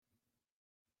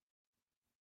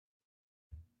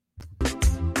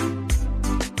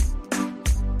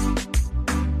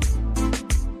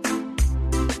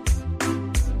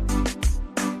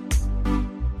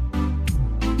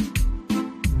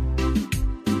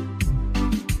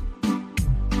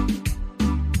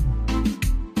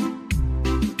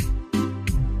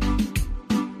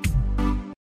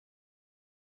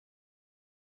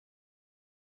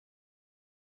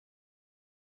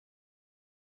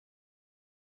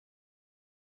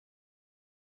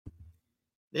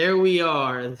There we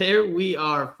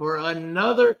are for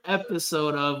another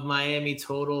episode of Miami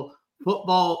Total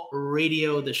Football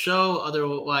Radio, the show,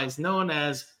 otherwise known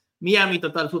as Miami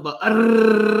Total Football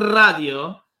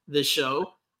Radio, the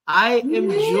show. I am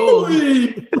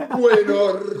joined.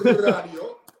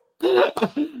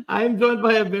 I am joined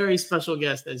by a very special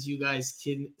guest, as you guys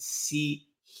can see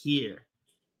here.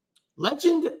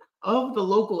 Legend of the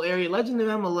local area, legend of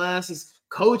MLS. He's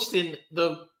coached in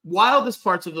the wildest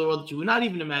parts of the world that you would not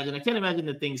even imagine. I can't imagine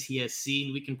the things he has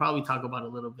seen. We can probably talk about a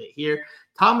little bit here.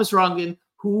 Thomas Rongen,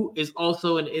 who is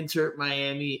also an Inter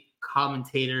Miami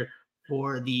commentator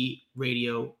for the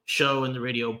radio show and the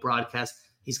radio broadcast.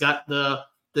 He's got the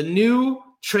new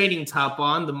training top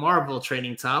on, the Marvel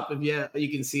training top. You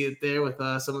can see it there with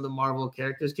some of the Marvel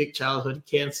characters, Kick Childhood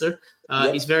Cancer.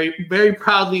 Yep. He's very, very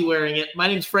proudly wearing it. My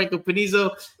name is Franco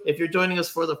Panizo. If you're joining us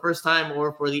for the first time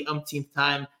or for the umpteenth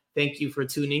time, thank you for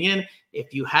tuning in.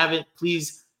 If you haven't,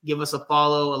 please give us a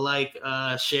follow, a like,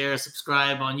 share,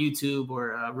 subscribe on YouTube,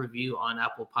 or a review on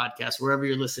Apple Podcasts, wherever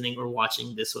you're listening or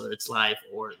watching this, whether it's live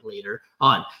or later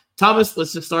on. Thomas,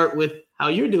 let's just start with how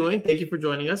you're doing. Thank you for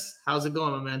joining us. How's it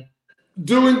going, my man?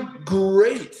 Doing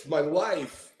great. My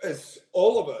life, as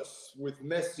all of us, with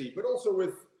Messi, but also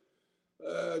with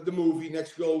the movie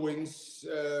Next Goal Wins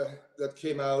that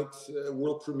came out,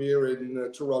 world premiere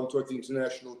in Toronto at the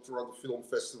International Toronto Film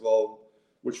Festival,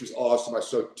 which was awesome. I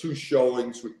saw 2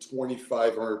 showings with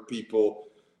 2,500 people.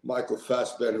 Michael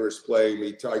Fassbender is playing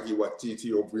me. Taiki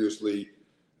Waititi, obviously,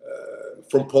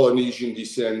 from Polynesian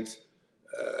descent,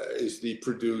 is the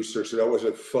producer. So that was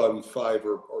a fun 5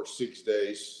 or 6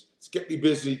 days. It's kept me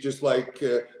busy, just like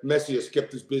Messi has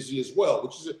kept us busy as well,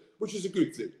 which is a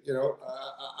good thing. You know,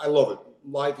 I love it.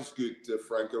 Life is good,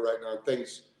 Franco, right now.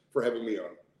 Thanks for having me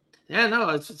on. Yeah, no,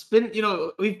 it's been,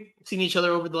 we've seen each other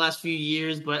over the last few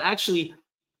years, but actually,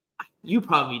 you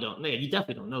probably don't know. You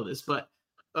definitely don't know this, but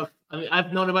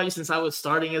I've known about you since I was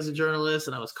starting as a journalist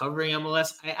and I was covering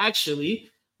MLS. I actually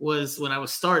was, when I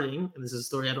was starting, and this is a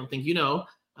story I don't think you know,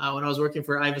 when I was working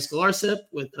for Ivis Galarcep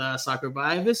with Soccer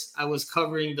by Ivis, I was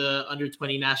covering the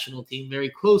under-20 national team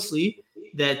very closely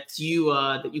that you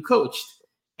coached.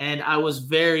 And I was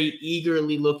very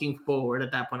eagerly looking forward.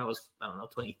 At that point, I was,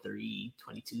 23,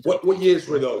 22. What years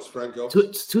were those, Franco?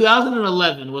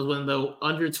 2011 was when the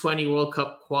under-20 World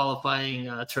Cup qualifying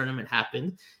tournament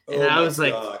happened. And I was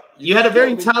like, God. You had a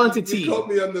very talented team. You caught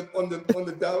me on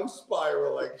the down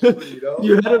spiral, actually,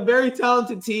 You had a very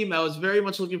talented team. I was very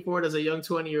much looking forward as a young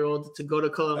 20-year-old to go to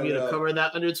Colombia to cover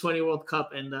that under-20 World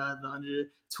Cup. And the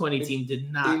under-20 team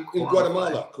did not in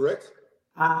Guatemala, correct?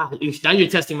 Now you're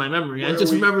testing my memory. I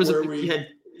just remember we had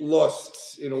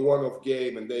lost in a one-off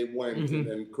game, and they went,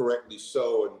 and correctly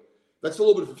so. And that's a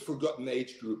little bit of a forgotten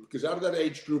age group, because out of that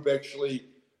age group, actually,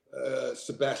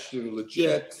 Sebastian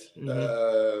Leggett,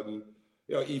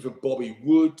 even Bobby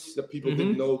Wood, that people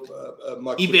didn't know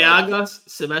much about.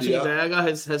 Sebastian Ibeaga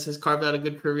has carved out a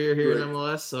good career here in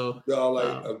MLS. So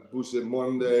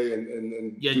Busemonde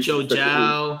and Joe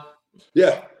Zhao.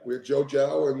 Yeah, we had Joe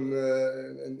Zhao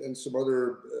and some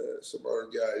other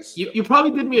guys. You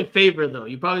probably did me a favor, though.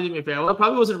 I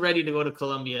probably wasn't ready to go to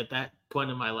Colombia at that point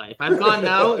in my life. I've gone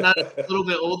now, not a little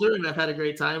bit older, and I've had a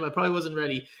great time. I probably wasn't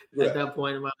ready at that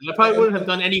point in my life. I probably wouldn't have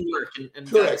done any work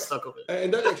and got stuck with it.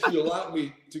 And that actually allowed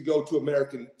me to go to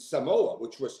American Samoa,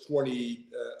 which was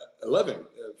 2011,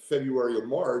 February or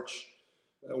March,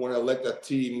 when I led that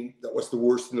team that was the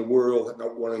worst in the world, had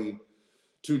not won in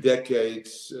 2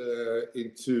 decades,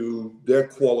 into their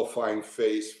qualifying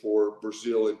phase for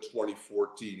Brazil in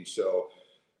 2014. So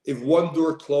if one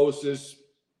door closes,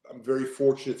 I'm very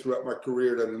fortunate throughout my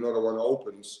career that another one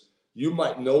opens. You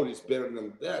might know this better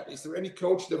than that. Is there any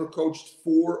coach that ever coached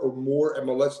 4 or more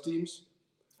MLS teams?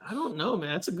 I don't know,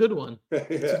 man. That's a good one.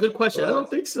 It's a good question. Well, I don't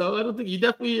think so. I don't think you're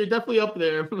definitely up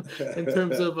there in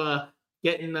terms of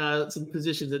getting some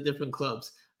positions at different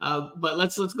clubs. But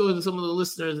let's go to some of the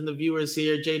listeners and the viewers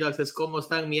here. J-Dog says, ¿Cómo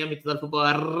están, Miami Total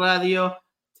Football Radio?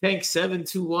 Tank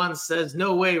 721 says,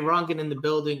 no way, Rongen in the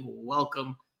building.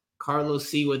 Welcome. Carlos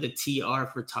C with a TR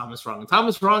for Thomas Rongen.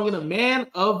 Thomas Rongen, a man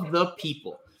of the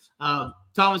people.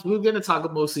 Thomas, we're going to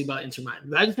talk mostly about Inter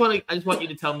Miami. I just want you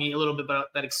to tell me a little bit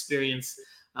about that experience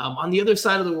On the other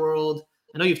side of the world,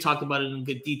 I know you've talked about it in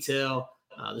good detail.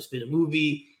 There's been a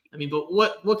movie. I mean, but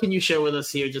what can you share with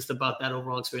us here just about that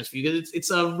overall experience for you? Because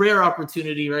it's a rare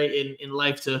opportunity, right, in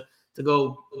life to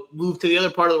go move to the other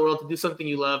part of the world to do something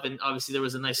you love, and obviously there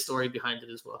was a nice story behind it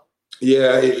as well.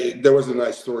 Yeah, there was a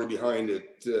nice story behind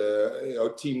it. A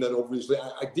team that obviously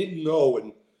I didn't know,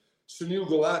 and Sunil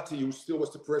Gulati, who still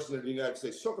was the president of the United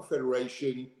States Soccer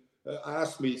Federation,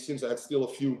 asked me, since I had still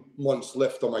a few months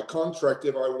left on my contract,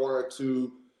 if I wanted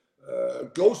to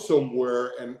go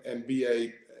somewhere and be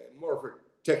a more of a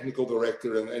technical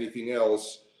director than anything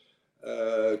else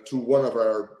to one of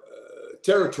our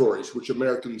territories, which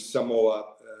American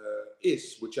Samoa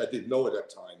is, which I didn't know at that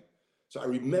time. So I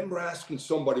remember asking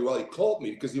somebody while he called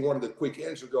me, because he wanted a quick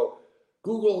answer, go,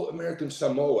 Google American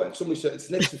Samoa. And somebody said, it's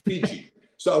next to Fiji.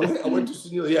 So I went to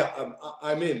Sunil, yeah,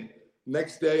 I'm in.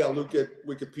 Next day, I look at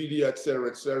Wikipedia, et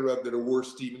cetera, they're the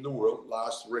worst team in the world,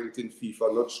 last ranked in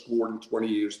FIFA, not scored in 20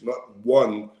 years, not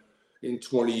won in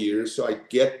 20 years. So I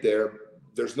get there.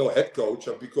 There's no head coach.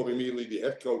 I've become immediately the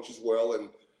head coach as well. And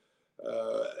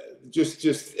just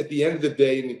at the end of the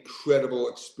day, an incredible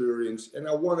experience. And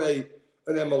I won an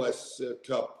MLS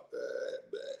Cup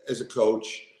as a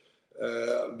coach.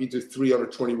 Been to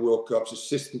 320 World Cups,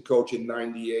 assistant coach in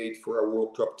 98 for our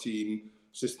World Cup team,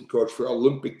 assistant coach for our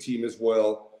Olympic team as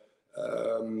well.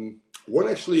 Won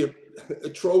actually a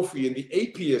trophy in the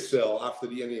APSL after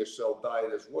the NASL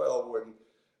died as well, when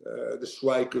the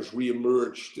strikers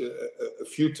re-emerged a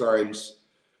few times.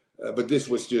 But this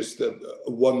was just a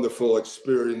wonderful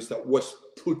experience that was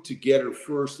put together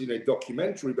first in a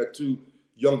documentary by two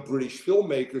young British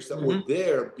filmmakers that were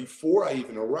there before I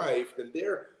even arrived. And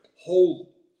their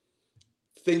whole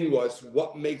thing was,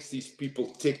 what makes these people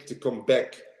tick to come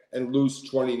back and lose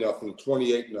 20-0,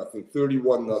 28-0,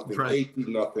 31-0,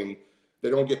 18-0. They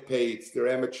don't get paid. They're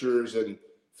amateurs. And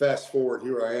fast forward,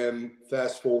 here I am.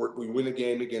 Fast forward, we win a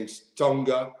game against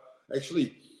Tonga.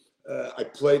 Actually, I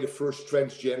played the first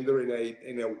transgender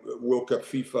in a World Cup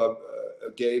FIFA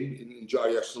game in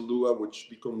Jaya Salua, which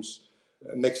becomes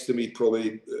next to me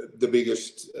probably the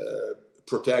biggest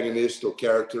protagonist or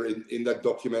character in that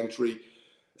documentary.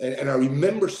 And I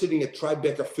remember sitting at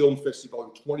Tribeca Film Festival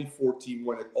in 2014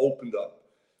 when it opened up.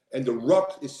 And The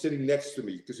Rock is sitting next to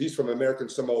me because he's from American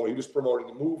Samoa. He was promoting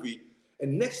the movie.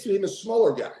 And next to him, a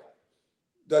smaller guy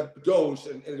that goes,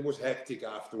 and it was hectic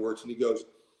afterwards. And he goes,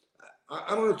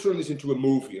 I want to turn this into a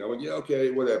movie. And I went, yeah, okay,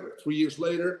 whatever. 3 years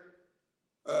later,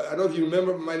 I don't know if you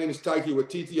remember, my name is Taika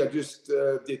Waititi. I just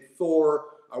did Thor.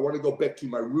 I want to go back to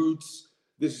my roots.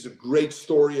 This is a great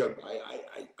story.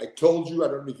 I told you, I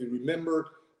don't know if you remember,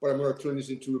 but I'm going to turn this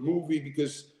into a movie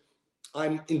because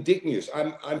I'm indigenous.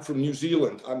 I'm from New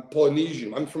Zealand. I'm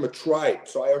Polynesian. I'm from a tribe,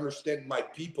 so I understand my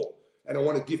people. And I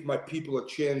want to give my people a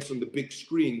chance on the big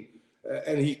screen.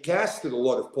 And he casted a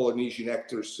lot of Polynesian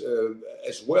actors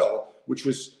as well, which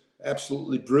was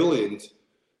absolutely brilliant.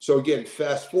 So again,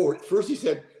 fast forward. First he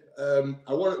said,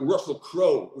 I wanted Russell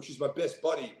Crowe, which is my best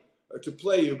buddy, to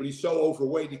play you, but he's so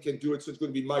overweight he can't do it, so it's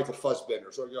going to be Michael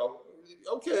Fassbender. So I go,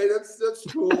 okay, that's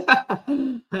cool.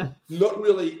 Not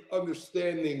really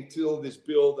understanding till this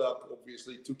build-up.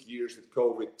 Obviously, it took years with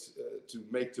COVID to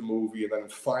make the movie, and then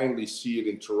finally see it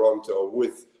in Toronto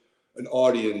with an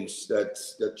audience that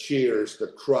cheers,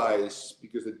 that cries,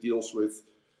 because it deals with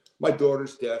my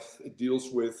daughter's death. It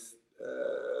deals with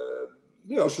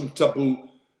some taboo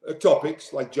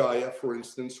topics like Jaya, for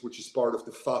instance, which is part of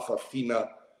the Fa'afafina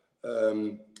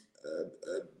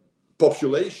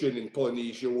population in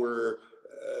Polynesia, where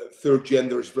third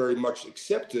gender is very much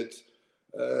accepted,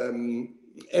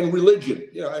 and religion.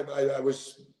 I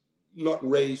was not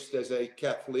raised as a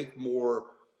Catholic, more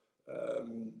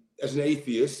as an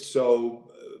atheist,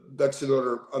 so that's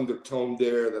another undertone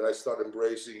there that I started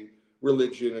embracing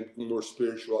religion and more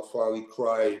spiritual. I finally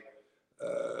cry,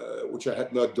 which I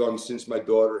had not done since my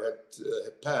daughter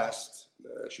had passed.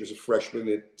 She was a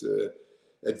freshman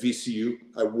at VCU.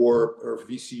 I wore her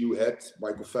VCU hat.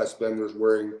 Michael Fassbender is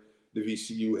wearing the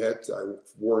VCU hat. I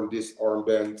wore this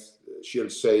armband. She had a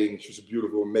saying, she was a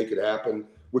beautiful, make it happen,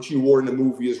 which he wore in the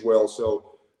movie as well.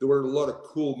 So there were a lot of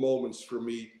cool moments for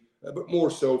me, but more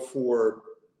so for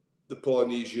the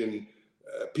Polynesian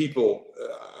people.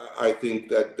 I think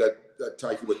that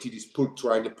Taika Waititi's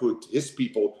trying to put his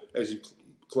people, as he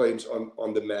claims,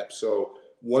 on the map. So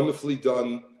wonderfully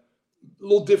done. A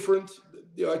little different.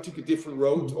 I took a different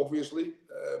road, obviously,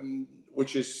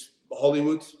 which is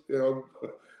Hollywood.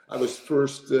 I was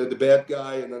first the bad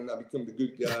guy, and then I become the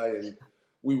good guy, and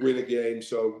we win a game.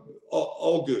 So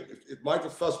all good. If Michael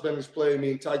Fassbender is playing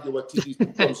me and Taika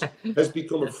Waititi has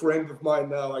become a friend of mine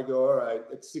now, I go, all right,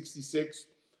 at 66,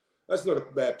 that's not a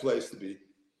bad place to be.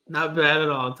 Not bad at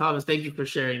all. Thomas, thank you for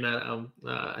sharing that.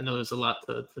 I know there's a lot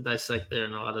to dissect there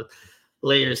and a lot of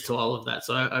layers to all of that.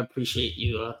 So I appreciate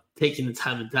you taking the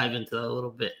time to dive into that a little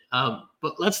bit.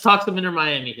 But let's talk some Inter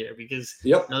Miami here because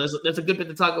there's a good bit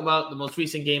to talk about. The most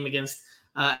recent game against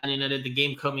United, the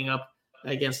game coming up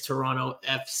against Toronto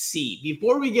FC.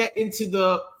 Before we get into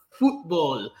the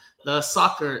football, the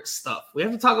soccer stuff, we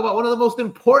have to talk about one of the most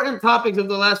important topics of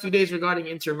the last few days regarding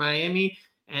Inter Miami.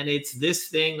 And it's this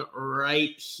thing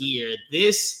right here.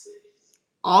 This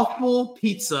awful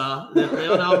pizza that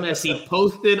Lionel Messi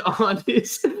posted on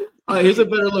his here's a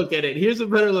better look at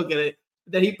it.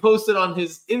 That he posted on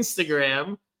his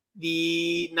Instagram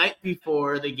the night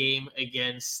before the game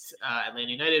against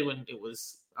Atlanta United, when it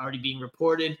was already being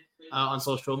reported on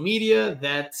social media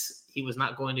that he was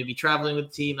not going to be traveling with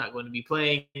the team, not going to be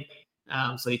playing.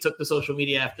 So he took the social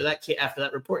media after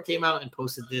that report came out and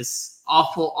posted this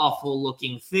awful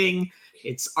looking thing.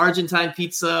 It's Argentine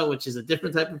pizza, which is a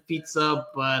different type of pizza,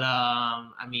 but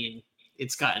I mean,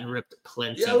 it's gotten ripped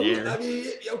plenty there. I mean,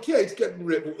 okay, it's getting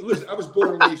ripped. Listen, I was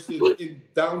born and raised in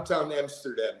downtown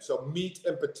Amsterdam, so meat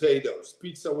and potatoes.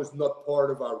 Pizza was not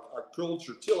part of our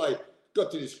culture till I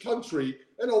got to this country,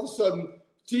 and all of a sudden,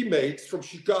 teammates from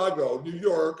Chicago, New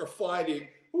York are fighting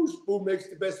who makes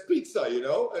the best pizza, and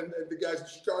the guys in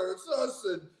Chicago, it's us,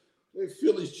 and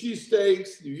Philly's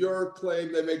cheesesteaks, New York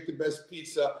claim they make the best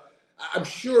pizza. I'm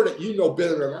sure that you know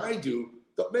better than I do,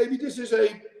 but maybe this is a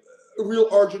real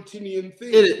Argentinian thing.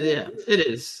 It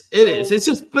is.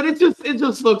 It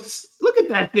just looks. Look at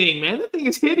that thing, man. That thing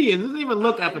is hideous. It doesn't even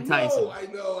look appetizing. I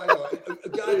know. A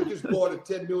guy who just bought a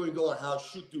 $10 million house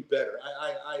should do better.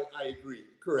 I agree.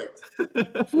 Correct.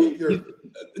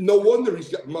 No wonder he's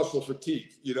got muscle fatigue.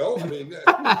 I mean,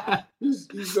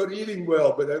 he's not eating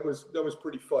well, but that was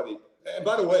pretty funny. And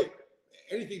by the way,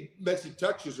 anything Messi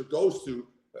touches or goes to,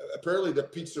 apparently the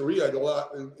pizzeria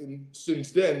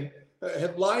since then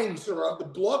had lines around the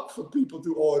block for people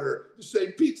to order the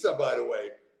same pizza. By the way,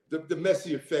 the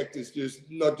Messi effect is just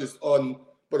not just on,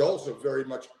 but also very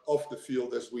much off the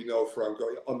field, as we know, Franco.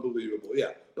 Unbelievable,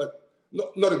 yeah, but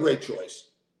not a great choice.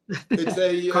 It's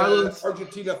a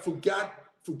Argentina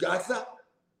Fugazza.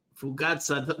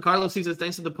 Carlos says,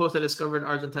 thanks to the post, I discovered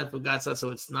Argentine Fugazza, so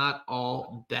it's not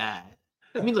all bad.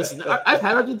 I mean, listen, I've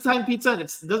had Argentine pizza, and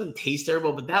it doesn't taste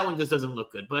terrible, but that one just doesn't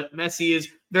look good. But Messi is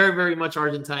very, very much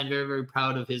Argentine, very, very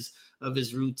proud of his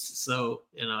roots. So,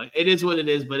 it is what it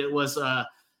is, but it was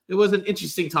an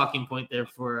interesting talking point there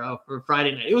for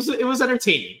Friday night. It was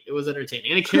entertaining.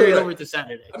 And it carried over to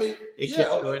Saturday. I mean,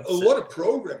 a lot of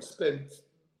programs spent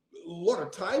a lot of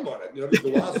time on it.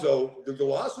 The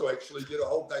Golazo actually did a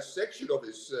whole dissection of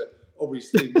his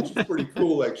thing, which is pretty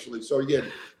cool, actually. So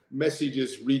again, Messi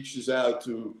just reaches out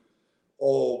to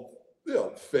all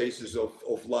phases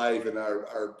of life in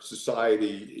our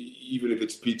society, even if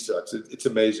it's pizza. It's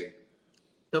amazing.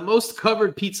 The most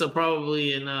covered pizza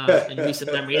probably in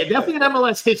recent memory. Yeah, definitely in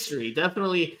MLS history.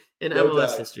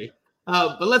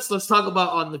 But let's talk about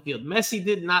on the field. Messi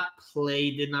did not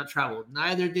play, did not travel.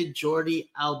 Neither did Jordi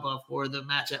Alba for the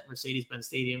match at Mercedes-Benz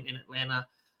Stadium in Atlanta,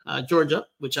 Georgia,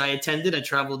 which I attended. I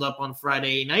traveled up on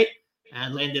Friday night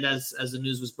and landed as the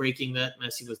news was breaking that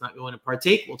Messi was not going to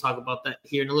partake. We'll talk about that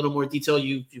here in a little more detail.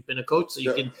 You've been a coach, so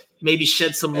you can maybe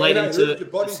shed some light into. The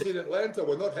buddies in Atlanta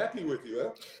were not happy with you,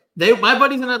 huh? My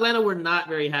buddies in Atlanta were not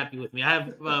very happy with me. I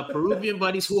have Peruvian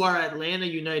buddies who are Atlanta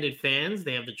United fans.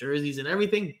 They have the jerseys and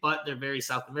everything, but they're very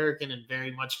South American and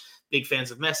very much big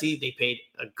fans of Messi. They paid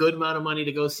a good amount of money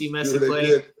to go see Messi play.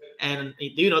 Did. And,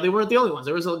 they weren't the only ones.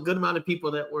 There was a good amount of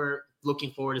people that were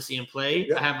looking forward to see him play.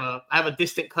 Yeah. I have a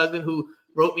distant cousin who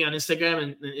wrote me on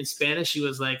Instagram in Spanish. She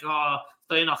was like, "Oh,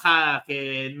 estoy enojada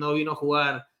que no vino a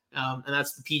jugar." And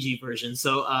that's the PG version.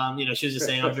 So, she was just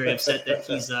saying, I'm very upset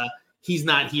that he's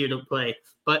not here to play.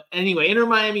 But anyway, Inter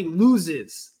Miami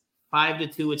loses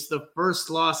 5-2. It's the first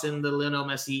loss in the Lionel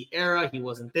Messi era. He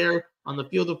wasn't there on the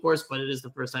field, of course, but it is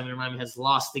the first time Inter Miami has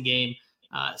lost the game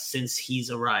since he's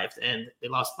arrived. And they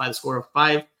lost by the score of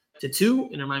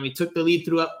 5-2. Inter Miami took the lead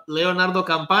through Leonardo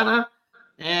Campana.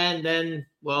 And then,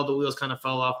 the wheels kind of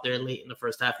fell off there late in the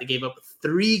first half. They gave up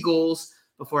 3 goals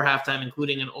before halftime,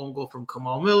 including an own goal from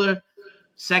Kamal Miller.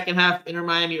 Second half, Inter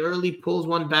Miami early pulls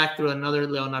one back through another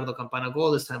Leonardo Campana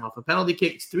goal, this time off a penalty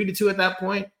kick. It's 3-2 at that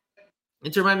point.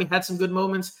 Inter Miami had some good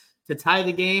moments to tie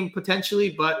the game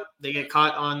potentially, but they get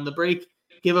caught on the break,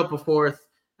 give up a fourth,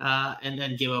 and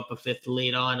then give up a fifth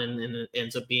late on, and it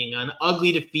ends up being an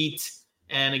ugly defeat.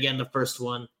 And again, the first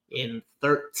one in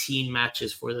 13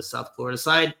 matches for the South Florida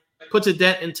side. Puts a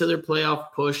dent into their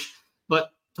playoff push.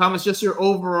 But Thomas, just your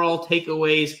overall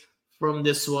takeaways from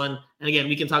this one? And again,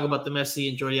 we can talk about the Messi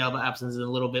and Jordi Alba absence in a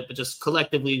little bit, but just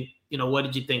collectively, what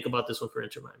did you think about this one for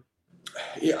Inter Miami?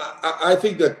 Yeah, I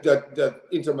think that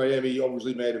Inter Miami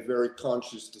obviously made a very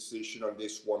conscious decision on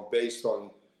this one based on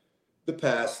the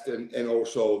past and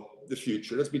also the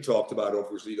future. As we talked about,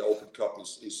 obviously, the Open Cup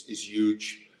is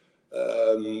huge.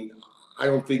 I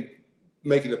don't think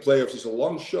making the playoffs is a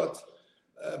long shot,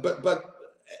 but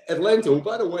Atlanta, who,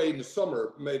 by the way, in the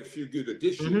summer made a few good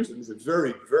additions and is a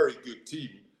very, very good team.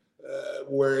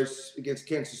 Whereas against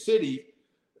Kansas City,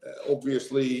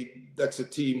 obviously, that's a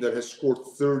team that has scored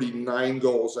 39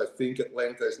 goals. I think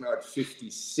Atlanta is now at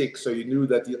 56. So you knew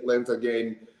that the Atlanta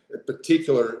game, in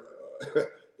particular,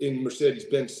 in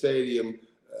Mercedes-Benz Stadium,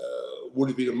 would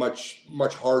have been a much,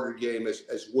 much harder game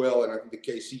as well. And I think the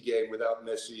KC game without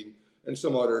Messi and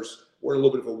some others were a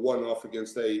little bit of a one-off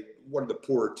against one of the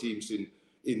poorer teams in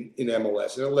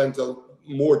MLS. And Atlanta,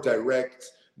 more direct,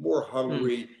 more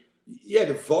hungry. Yeah,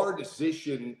 the VAR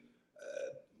decision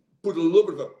put a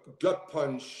little bit of a gut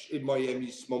punch in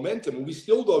Miami's momentum. And we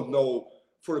still don't know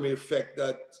for the mere fact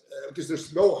that, because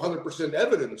there's no 100%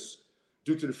 evidence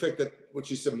due to the fact that,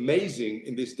 which is amazing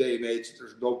in this day and age,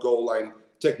 there's no goal line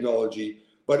technology.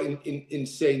 But in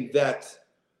saying that,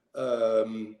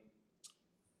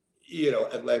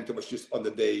 Atlanta was just on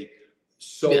the day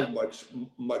so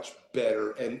much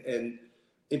better. And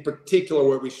in particular,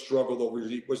 where we struggled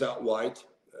obviously was out wide.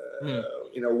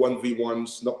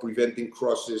 1v1s, not preventing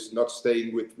crosses, not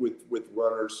staying with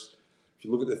runners. If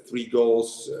you look at the 3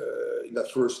 goals in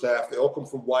that first half, they all come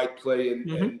from wide play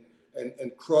and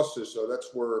crosses. So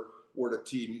that's where the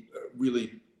team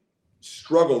really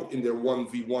struggled in their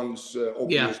 1v1s,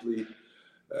 obviously.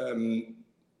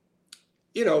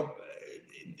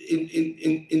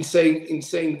 In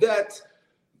saying that,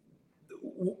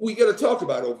 we got to talk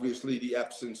about obviously the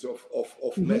absence of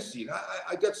Messi. And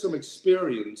I got some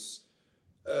experience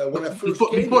when I first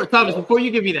came. Before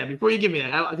you give me that,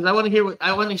 because I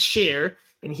want to share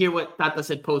and hear what Tata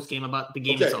said post game about the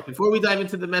game itself. Before we dive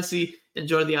into the Messi and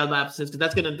Jordi Alba absence, because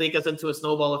that's going to take us into a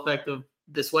snowball effect of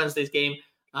this Wednesday's game.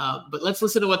 But let's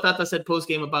listen to what Tata said post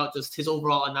game about just his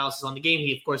overall analysis on the game.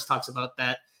 He of course talks about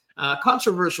that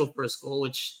controversial first goal,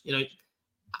 which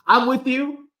I'm with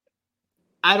you.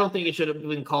 I don't think it should have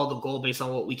been called a goal based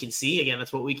on what we can see. Again,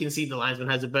 that's what we can see. The linesman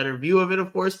has a better view of it,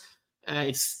 of course.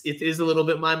 It is a little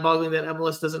bit mind-boggling that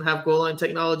MLS doesn't have goal line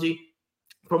technology.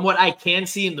 From what I can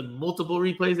see in the multiple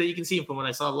replays that you can see, from what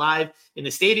I saw live in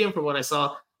the stadium, from what I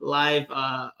saw live,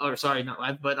 not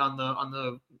live, but on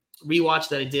the rewatch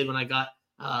that I did when I got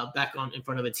back in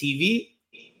front of the TV,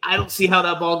 I don't see how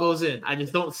that ball goes in. I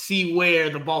just don't see where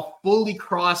the ball fully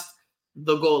crossed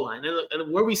the goal line.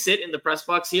 And where we sit in the press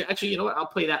box here, actually, you know what? I'll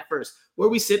play that first. Where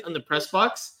we sit on the press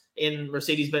box in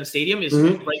Mercedes-Benz Stadium is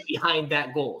right behind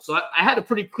that goal. So I had a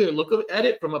pretty clear look at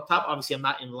it from up top. Obviously, I'm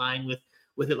not in line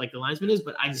with it like the linesman is,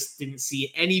 but I just didn't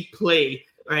see any play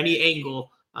or any angle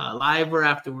live or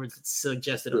afterwards that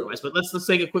suggested otherwise. But let's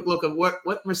take a quick look at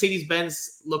what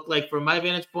Mercedes-Benz looked like from my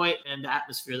vantage point and the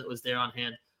atmosphere that was there on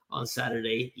hand on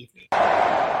Saturday evening.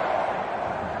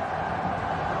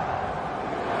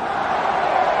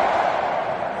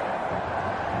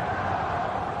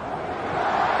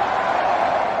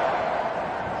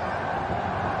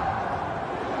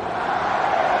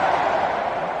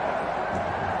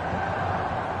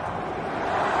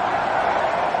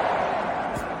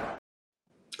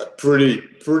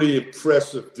 Pretty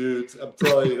impressive, dude. I'm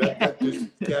telling you, that just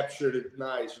captured it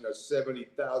nice.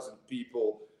 70,000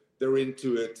 people, they're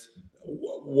into it.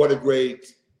 What a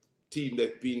great team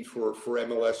they've been for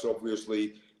MLS,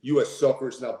 obviously. U.S. Soccer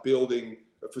is now building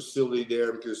a facility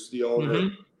there because the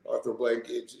owner, Arthur Blank,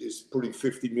 is putting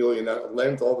 $50 million out of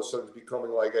Atlanta. All of a sudden, it's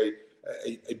becoming like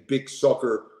a big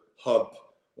soccer hub.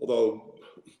 Although,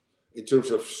 in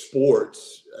terms of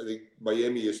sports, I think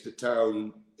Miami is the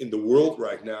town in the world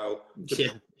right now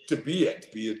to be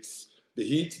it. Be it the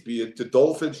Heat, be it the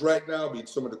Dolphins right now, be it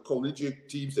some of the collegiate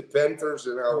teams, the Panthers,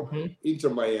 and now Inter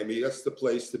Miami. That's the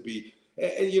place to be.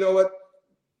 And you know what?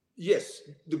 Yes,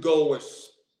 the goal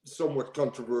was somewhat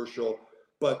controversial,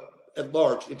 but at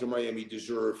large, Inter Miami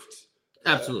deserved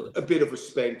a bit of a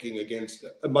spanking against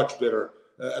a much better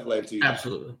Atlanta United.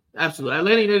 Absolutely.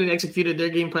 Atlanta United executed their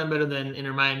game plan better than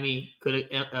Inter Miami could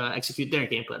execute their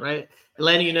game plan, right?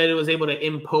 Atlanta United was able to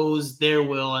impose their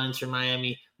will on Inter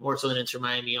Miami more so than Inter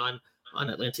Miami on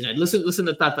Atlanta United. Listen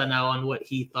to Tata now on what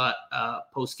he thought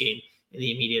post game in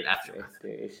the immediate aftermath.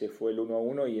 Ese fue el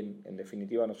 1-1 y en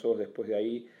definitiva nosotros después de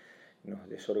ahí nos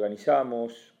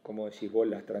desorganizamos. Como decís vos,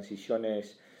 las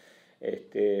transiciones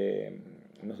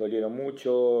nos dolieron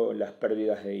mucho, las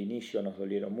pérdidas de inicio nos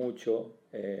dolieron mucho.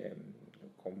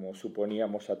 como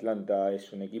suponíamos, Atlanta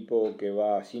es un equipo que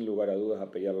va sin lugar a dudas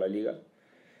a pelear la liga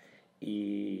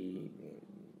y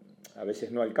a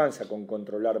veces no alcanza con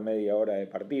controlar media hora de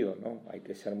partido, ¿no? Hay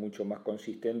que ser mucho más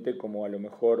consistente, como a lo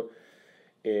mejor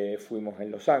fuimos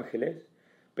en Los Ángeles,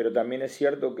 pero también es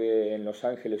cierto que en Los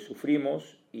Ángeles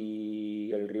sufrimos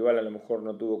y el rival a lo mejor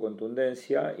no tuvo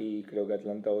contundencia, y creo que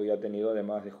Atlanta hoy ha tenido,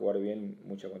 además de jugar bien,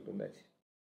 mucha contundencia.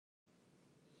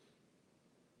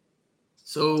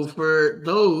 So for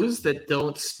those that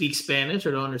don't speak Spanish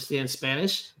or don't understand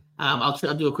Spanish, I'll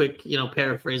do a quick,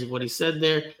 paraphrase of what he said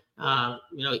there.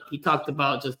 He talked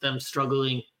about just them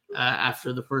struggling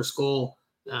after the first goal.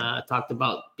 Talked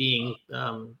about being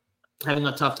having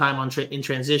a tough time in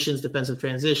transitions, defensive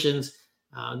transitions,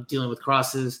 dealing with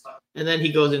crosses, and then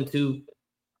he goes into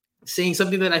saying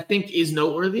something that I think is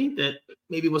noteworthy that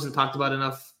maybe wasn't talked about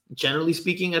enough. Generally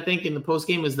speaking, I think in the post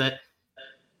game is that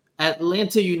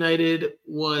Atlanta United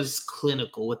was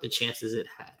clinical with the chances it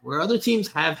had. Where other teams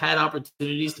have had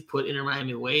opportunities to put Inter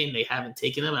Miami away and they haven't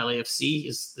taken them, LAFC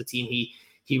is the team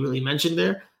he really mentioned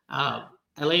there.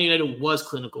 Atlanta United was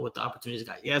clinical with the opportunities it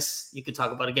got. Yes, you could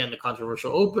talk about, again, the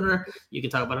controversial opener. You could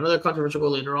talk about another controversial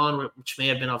goal later on, which may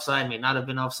have been offside, may not have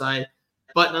been offside.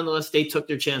 But nonetheless, they took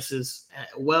their chances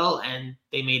well, and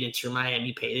they made Inter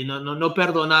Miami pay. No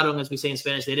perdonaron, as we say in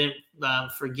Spanish. They didn't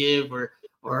forgive or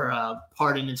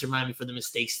pardon Inter Miami for the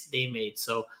mistakes they made.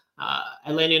 So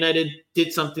Atlanta United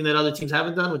did something that other teams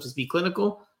haven't done, which is be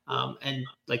clinical. And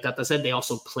like Tata said, they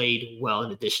also played well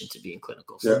in addition to being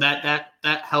clinical. So that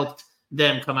helped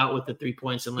them come out with the 3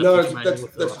 points. And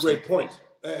that's a great point.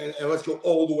 And let's go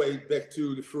all the way back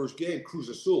to the first game, Cruz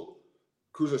Azul.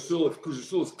 If Cruz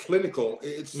Azul is clinical,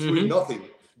 it's 3-0.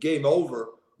 Game over.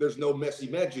 There's no Messi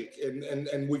magic.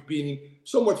 And we've been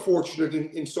somewhat fortunate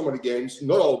in some of the games,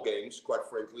 not all games, quite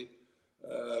frankly.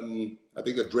 I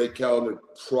think that Drake calendar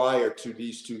prior to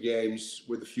these two games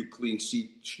with a few clean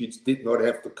sheets did not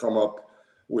have to come up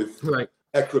with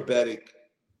acrobatic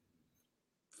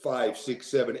 5, 6,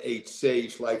 7, 8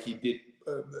 saves like he did,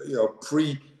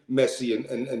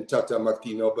 pre-Messi and Tata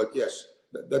Martino. But yes,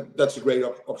 that's a great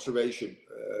observation.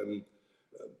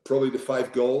 Probably the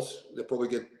 5 goals, they probably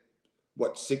get,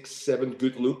 6, 7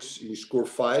 good looks, and you score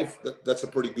 5. That's a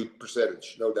pretty good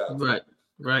percentage, no doubt.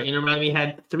 Right. Inter Miami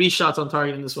had 3 shots on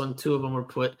target in this one. 2 of them were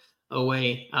put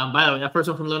away. By the way, that first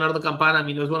one from Leonardo Campana,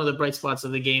 it was one of the bright spots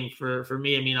of the game for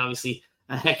me. Obviously,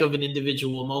 a heck of an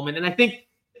individual moment. And I think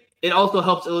it also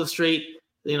helps illustrate,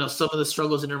 some of the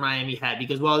struggles Inter Miami had.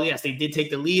 Because while, yes, they did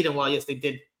take the lead, and while, yes, they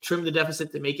did trim the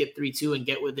deficit to make it 3-2 and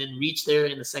get within reach there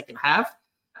in the second half,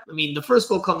 the first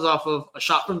goal comes off of a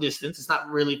shot from distance. It's not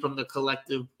really from the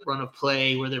collective run of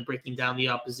play where they're breaking down the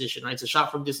opposition, right? It's a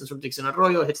shot from distance from Dixon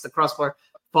Arroyo, hits the crossbar,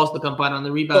 falls to Campana on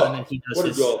the rebound, and then he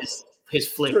does his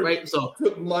flick, right? So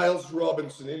took Miles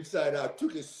Robinson inside out,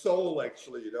 took his soul,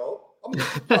 actually, I'm not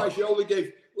surprised you only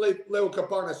gave Leo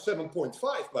Campana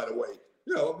 7.5, by the way.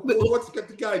 What's got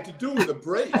the guy to do with a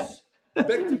brace?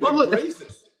 Back-to-back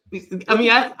braces. I need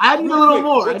a little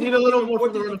more. I need a little more for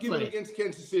the run of play. Against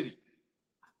Kansas City?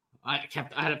 I'd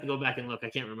have to go back and look. I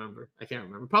can't remember.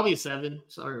 Probably a 7,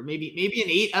 or maybe an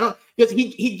 8. I don't, because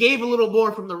he gave a little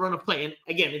more from the run of play. And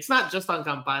again, it's not just on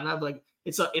Campana. But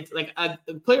it's like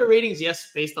player ratings,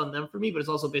 yes, based on them for me, but it's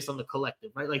also based on the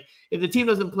collective, right? Like if the team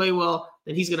doesn't play well,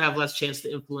 then he's gonna have less chance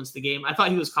to influence the game. I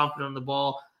thought he was confident on the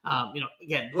ball.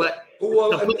 Again, but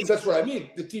that's what I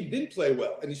mean. The team didn't play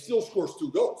well, and he still scores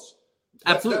 2 goals.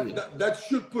 Absolutely, that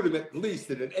should put him at least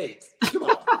at an 8. Come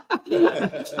on.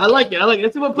 I like it.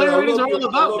 That's what player ratings are all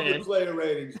about, man. I love the player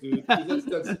ratings, dude.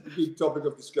 That's a big topic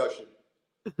of discussion.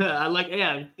 I like,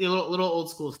 a little old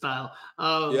school style.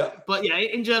 But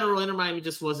in general, Inter Miami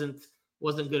just wasn't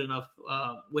good enough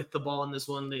with the ball in this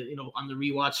one. They, on the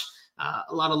rewatch,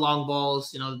 a lot of long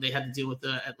balls. They had to deal with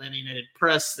the Atlanta United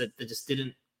press that just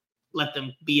didn't let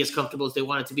them be as comfortable as they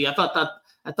wanted to be. I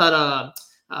thought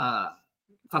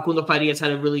Facundo Farias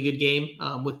had a really good game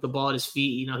with the ball at his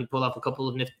feet. He pulled off a couple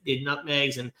of nifty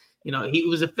nutmegs, and he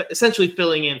was essentially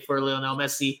filling in for Lionel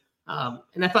Messi.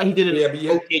 And I thought he did an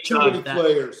okay job. Too many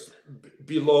players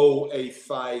below a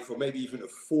 5 or maybe even a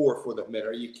 4 for that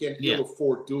matter. You can't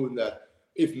afford doing that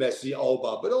if Messi,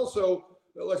 Alba. But also,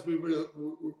 let's be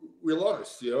real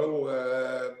honest.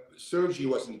 Sergi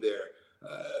wasn't there.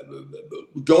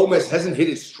 Gomez hasn't hit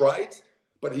his stride.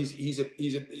 But he's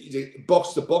a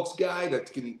box-to-box guy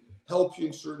that can help you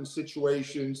in certain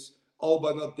situations.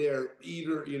 Alba not there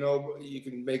either. You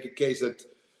can make a case that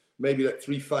maybe that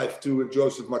 3-5-2 and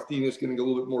Joseph Martinez getting a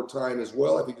little bit more time as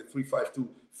well. I think the 3-5-2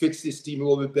 fits this team a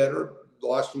little bit better. The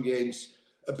last 2 games,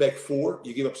 a back 4.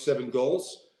 You give up 7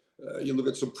 goals. You look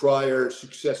at some prior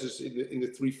successes in the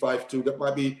 3-5-2. That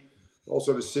might be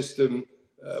also the system,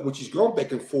 which has gone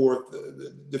back and forth,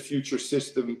 the future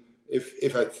system,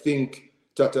 if I think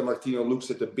Tata Martino looks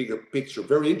at the bigger picture.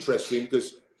 Very interesting,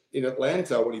 because in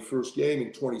Atlanta, when he first came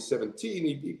in 2017,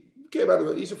 he came out of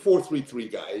it. He's a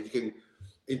 4-3-3 guy. You can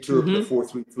interpret a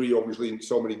 4-3-3 obviously in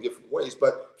so many different ways.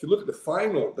 But if you look at the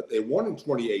final that they won in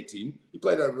 2018, he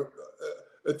played a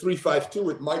 3-5-2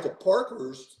 with Michael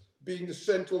Parkhurst being the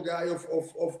central guy of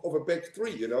a back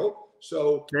three, you know.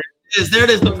 So there it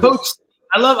is, the coach.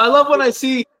 I love when I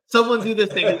see someone do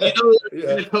this thing. You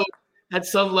know, the coach at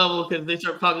some level, because they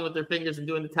start talking with their fingers and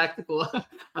doing the tactical.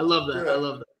 I love that. I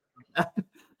love that.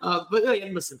 But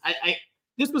listen,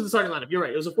 this was the starting lineup. You're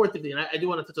right. It was a 4-3, and I do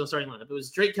want to touch on the starting lineup. It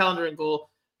was Drake Callender in goal,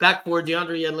 back four,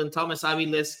 DeAndre Yedlin, Thomas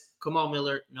Aviles, Kamal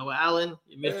Miller, Noah Allen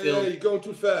in midfield. Hey, you're going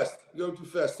too fast.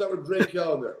 Start with Drake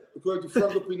Callender. According to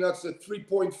Franco Panizo, at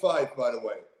 3.5, by the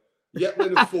way.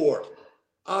 Yedlin a 4.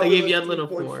 I gave Yedlin a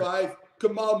 4.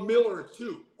 Kamal Miller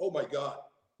 2. Oh my God.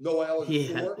 Noah Allen 4.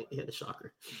 He had a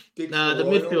shocker. The Arroyo.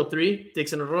 midfield 3,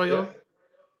 Dixon Arroyo. Yeah.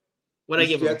 What I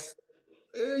give him?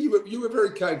 You were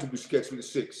very kind to Busquets with a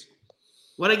 6.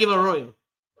 What I give Arroyo?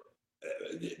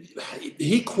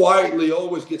 He quietly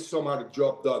always gets somehow the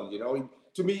job done. You know,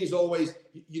 to me, he's always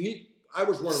I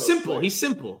was one of those. Simple. Players. He's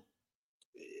simple.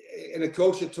 And a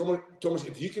coach at Thomas,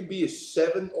 if you can be a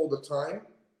 7 all the time,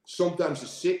 sometimes a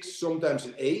 6, sometimes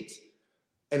an 8,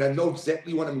 and I know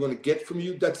exactly what I'm going to get from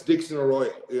you, that's Dixon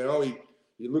Arroyo. You know, he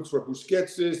looks where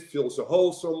Busquets is, fills a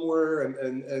hole somewhere,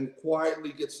 and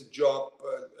quietly gets the job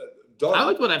done. I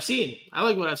like what I've seen.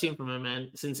 From him,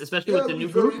 man. Since especially with the new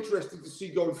group. Very interesting to see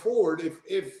going forward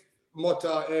if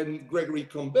Mota and Gregory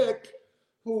come back.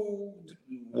 Who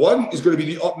one is going to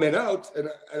be the odd man out, and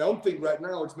I don't think right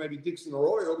now it's maybe Dixon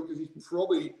Arroyo, because he's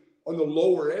probably on the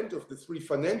lower end of the 3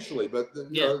 financially. But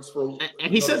it's for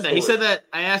and he said that. He said that.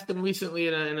 I asked him recently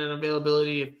in an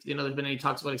availability if there's been any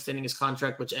talks about extending his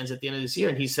contract, which ends at the end of this year,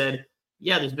 and he said,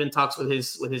 yeah, there's been talks with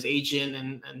his agent,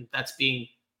 and that's being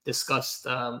discussed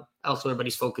elsewhere, but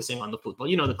he's focusing on the football.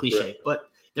 You know the cliche, right.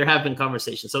 But there have been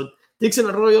conversations. So Dixon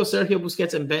Arroyo, Sergio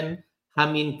Busquets, and Ben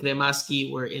Hamin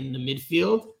Kremaski were in the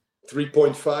midfield.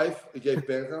 3.5, he gave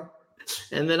Benja.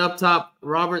 And then up top,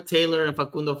 Robert Taylor and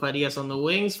Facundo Farias on the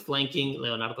wings, flanking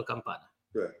Leonardo Campana.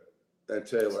 Right, and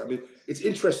Taylor. I mean, it's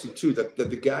interesting too that the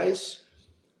guys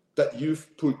that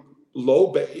you've put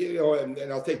low, and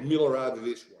I'll take Miller out of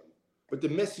this one, but the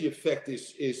Messi effect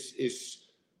is.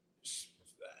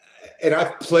 And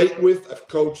I've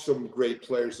coached some great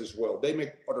players as well. They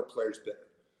make other players better.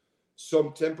 Some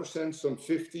 10%, some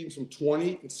 15%, some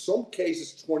 20%, in some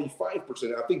cases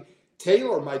 25%. I think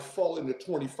Taylor might fall into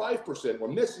 25%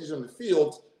 when Messi's on the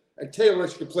field and Taylor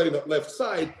can play on that left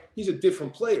side. He's a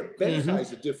different player. Benja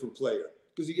is a different player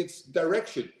because he gets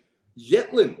direction.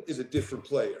 Yedlin is a different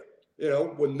player. You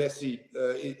know, when Messi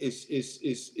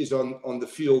is on the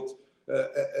field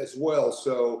as well.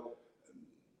 So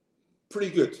pretty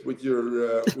good with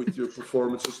your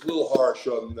performance. It's a little harsh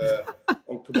on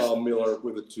Kamal Miller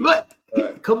with a 2. But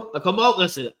Kamal,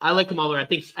 listen, I like Kamal Miller. I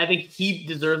think he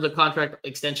deserves a contract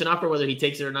extension offer, whether he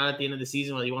takes it or not at the end of the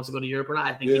season, whether he wants to go to Europe or not.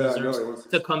 I think he deserves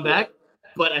to come back.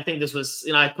 But I think this was,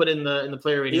 I put in the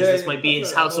player ratings. This might be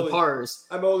his house of horrors.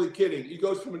 I'm only kidding. He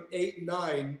goes from an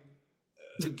 8-9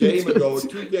 2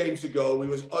 games ago. He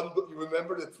was you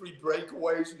remember the 3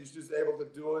 breakaways, and he's just able to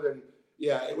do it. And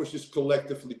yeah, it was just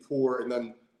collectively poor. And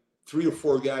then 3 or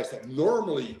 4 guys that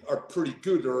normally are pretty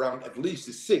good around at least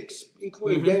a 6,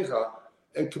 including Benja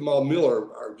and Kamal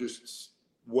Miller, are just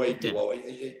way below.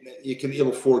 You can ill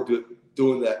afford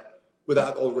doing that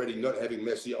without already not having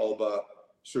Messi, Alba,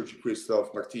 Sergio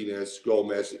Christoph, Martinez,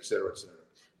 Gomez, etc., etc.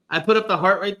 I put up the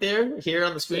heart right there here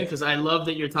on the screen because I love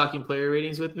that you're talking player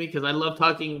ratings with me, because I love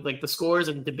talking like the scores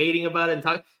and debating about it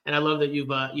and I love that you've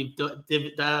dove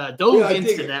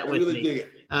into that with me.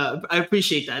 I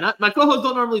appreciate that. My co-hosts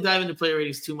don't normally dive into player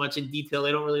ratings too much in detail.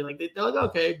 They don't really they're like,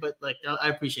 okay, but I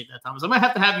appreciate that, Thomas. I might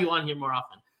have to have you on here more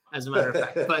often, as a matter of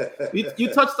fact. But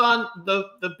you touched on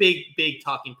the big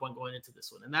talking point going into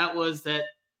this one, and that was that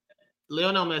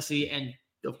Lionel Messi and,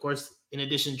 of course, in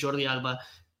addition, Jordi Alba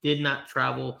did not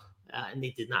travel and they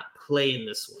did not play in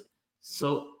this one.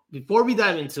 So before we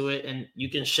dive into it, and you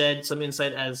can shed some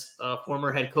insight as a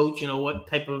former head coach, what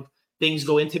type of things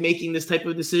go into making this type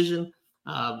of decision.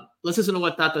 Let's listen to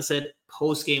what Tata said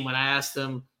post-game when I asked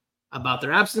them about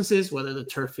their absences, whether the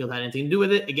turf field had anything to do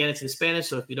with it. Again, it's in Spanish,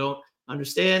 so if you don't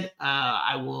understand,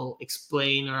 I will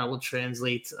explain or I will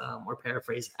translate or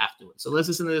paraphrase afterwards. So let's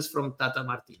listen to this from Tata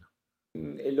Martino.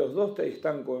 Los dos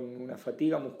están con una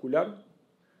fatiga muscular.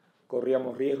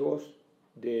 Corríamos riesgos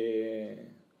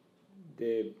de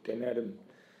tener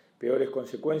peores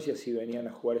consecuencias si venían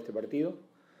a jugar este partido.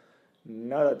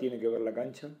 Nada tiene que ver la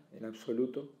cancha, en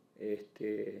absoluto.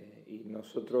 Y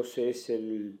nosotros es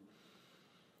el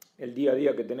día a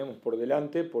día que tenemos por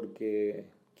delante, porque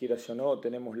quieras o no,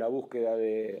 tenemos la búsqueda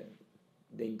de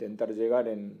intentar llegar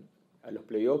a los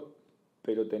playoffs,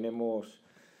 pero tenemos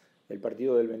el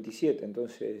partido del 27,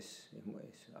 entonces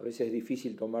a veces es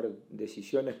difícil tomar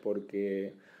decisiones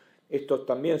porque estos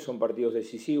también son partidos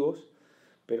decisivos,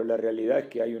 pero la realidad es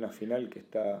que hay una final que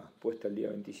está puesta el día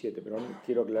 27, pero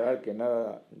quiero aclarar que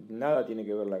nada tiene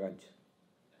que ver la cancha.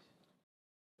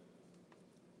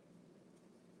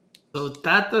 So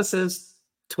Tata says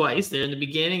twice, there in the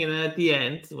beginning and then at the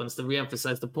end, wants to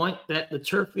reemphasize the point that the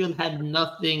turf field had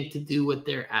nothing to do with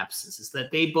their absences,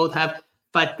 that they both have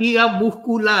fatiga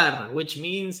muscular, which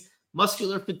means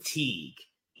muscular fatigue.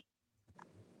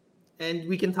 And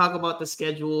we can talk about the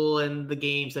schedule and the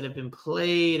games that have been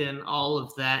played and all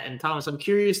of that. And Thomas, I'm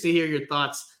curious to hear your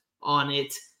thoughts on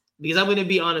it, because I'm going to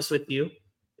be honest with you.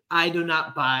 I do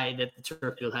not buy that the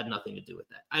turf field had nothing to do with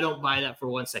that. I don't buy that for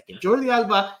 1 second. Jordi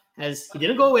Alba he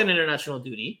didn't go in international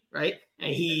duty, right?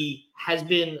 And he has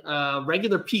been a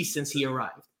regular piece since he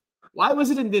arrived. Why was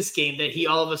it in this game that he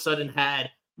all of a sudden had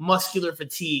muscular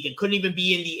fatigue and couldn't even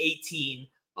be in the 18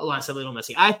 alongside Lionel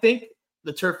Messi? I think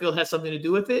the turf field has something to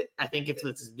do with it. I think if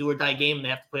it's a do or die game and they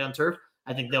have to play on turf,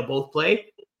 I think they'll both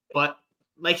play. But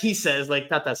like he says, like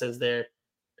Tata says there,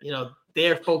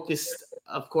 they're focused,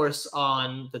 of course,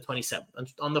 on the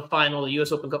 27th, on the final, the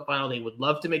U.S. Open Cup final. They would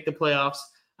love to make the playoffs,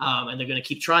 and they're going to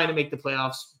keep trying to make the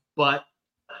playoffs, but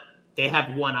they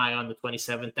have one eye on the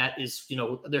 27th. That is,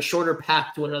 their shorter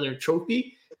path to another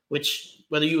trophy, which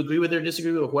whether you agree with or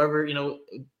disagree with, or whoever,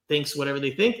 thinks whatever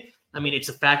they think, I mean, it's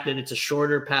a fact that it's a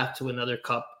shorter path to another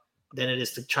cup than it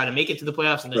is to try to make it to the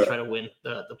playoffs and then try to win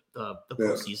the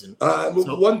postseason.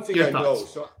 One thing I know,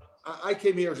 so I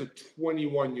came here as a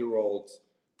 21-year-old,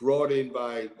 brought in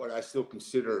by what I still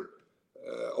consider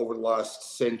over the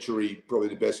last century probably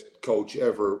the best coach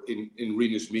ever in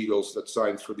Rinus Michels, that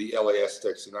signed for the LA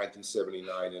Aztecs in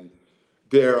 1979. And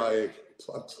there I'm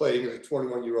playing as a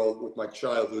 21-year-old with my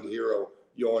childhood hero,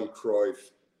 Johan Cruyff.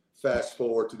 Fast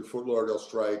forward to the Fort Lauderdale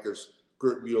Strikers,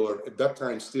 Gerd Muller, at that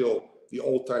time still the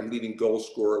all-time leading goal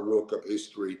scorer in World Cup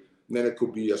history. Nenek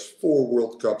Kubias, 4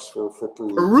 World Cups for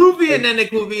Peru. Peruvian Nenek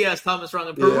Kubias, Thomas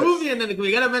Rongen. Peruvian Nenek Kubias.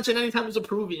 You got to mention anytime there's a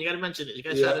Peruvian. You got to mention it. You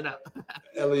got to shout it out.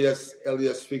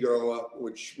 Elias Figueroa,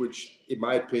 which in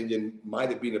my opinion might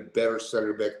have been a better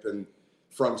center back than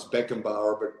Franz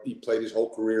Beckenbauer, but he played his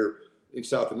whole career in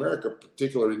South America,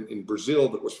 particularly in Brazil,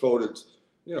 but was voted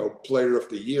player of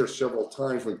the year several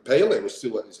times when Pele was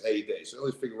still at his heyday. So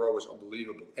Elias Figueroa was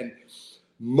unbelievable. And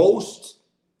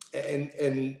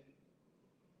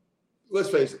let's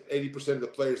face it, 80% of the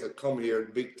players that come here,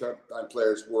 big time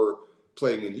players, were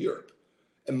playing in Europe.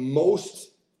 And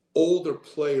most older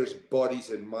players'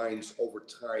 bodies and minds over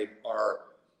time are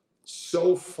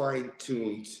so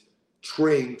fine-tuned,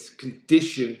 trained,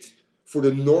 conditioned for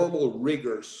the normal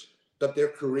rigors that their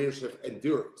careers have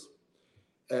endured.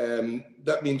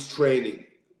 That means training,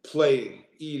 playing,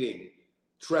 eating,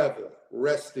 travel,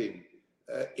 resting,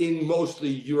 in mostly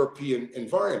European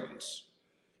environments.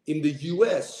 In the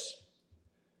US,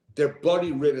 their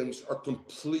body rhythms are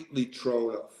completely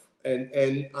thrown off.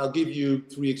 And I'll give you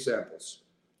 3 examples.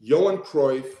 Johan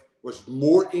Cruyff was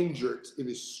more injured in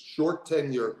his short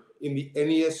tenure in the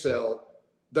NESL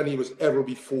than he was ever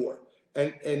before.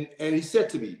 And he said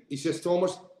to me, he says,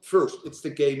 Thomas, first, it's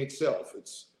the game itself.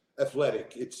 It's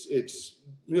athletic. It's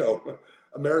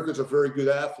Americans are very good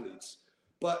athletes.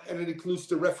 And it includes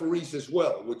the referees as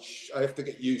well, which I have to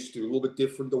get used to. A little bit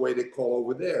different the way they call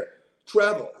over there.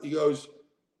 Travel. He goes,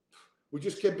 we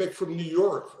just came back from New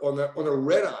York on a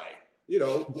red eye.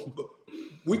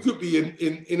 We could be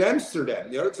in Amsterdam.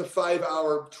 It's a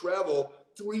 5-hour travel,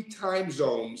 3 time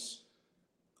zones.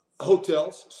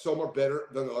 Hotels, some are better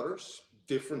than others.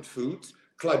 Different food,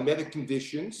 climatic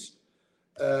conditions.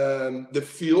 The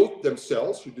field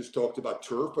themselves, you just talked about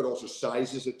turf, but also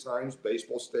sizes at times,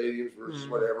 baseball stadiums versus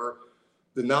whatever.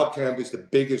 The Nou Camp is the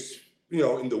biggest,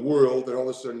 in the world, and all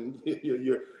of a sudden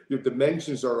your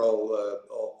dimensions are all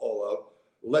up.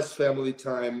 Less family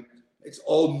time. It's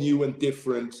all new and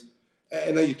different.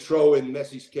 And then you throw in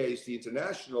Messi's case, the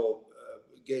international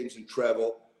games and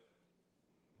travel.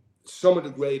 Some of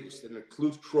the greatest, and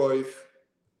include Cruyff,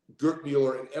 Gerd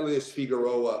Muller, and Elias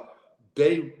Figueroa.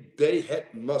 They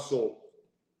had muscle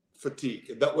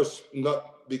fatigue. And that was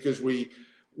not because we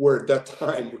were at that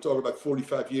time, we're talking about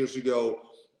 45 years ago,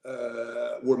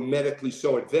 were medically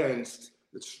so advanced.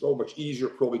 It's so much easier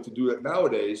probably to do that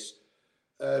nowadays.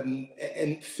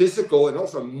 and physical and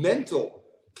also mental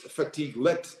fatigue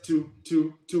led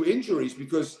to injuries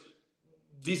because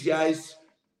these guys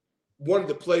wanted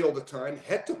to play all the time,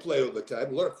 had to play all the time.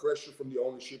 A lot of pressure from the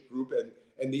ownership group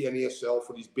and the NASL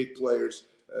for these big players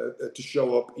to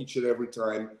show up each and every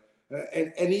time.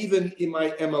 And even in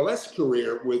my MLS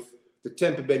career with the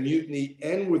Tampa Bay Mutiny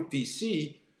and with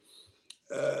DC,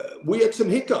 we had some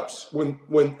hiccups when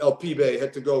El Pibe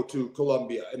had to go to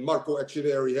Colombia and Marco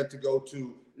Echeverri had to go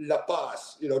to La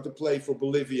Paz, to play for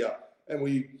Bolivia. And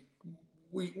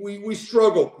we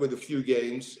struggled with a few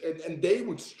games, and they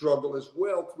would struggle as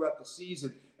well throughout the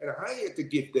season. And I had to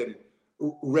give them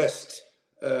rest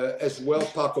as well.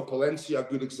 Paco Palencia, a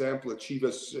good example at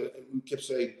Chivas, who kept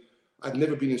saying, I've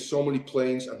never been in so many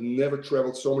planes. I've never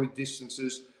traveled so many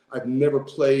distances. I've never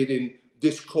played in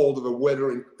this cold of a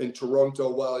weather in Toronto,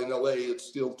 while in LA it's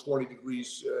still 20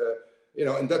 degrees,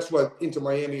 and that's what Inter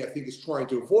Miami, I think, is trying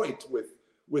to avoid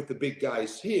with the big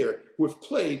guys here who have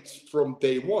played from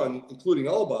day one, including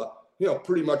Alba,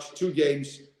 pretty much 2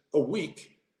 games a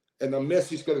week. And now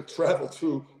Messi's going to travel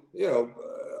to,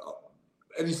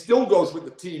 and he still goes with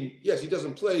the team. Yes, he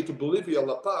doesn't play to Bolivia,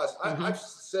 La Paz. I've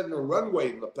sat in a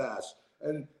runway in La Paz,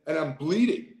 and I'm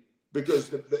bleeding because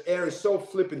the air is so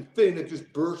flippin' thin, it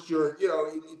just bursts your,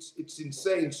 it's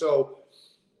insane. So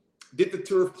did the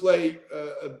turf play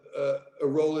a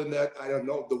role in that? I don't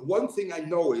know. The one thing I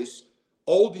know is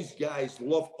all these guys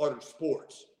love other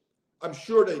sports. I'm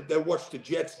sure they watched the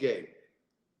Jets game,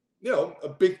 a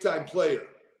big-time player.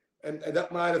 And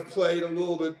that might have played a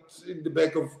little bit in the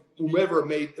back of whomever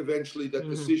made eventually that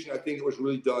decision. I think it was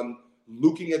really done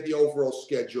looking at the overall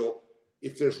schedule.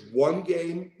 If there's one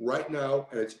game right now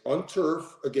and it's on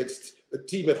turf against a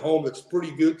team at home that's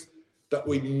pretty good, that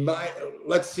we might,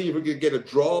 let's see if we can get a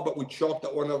draw, but we chalk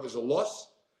that one up as a loss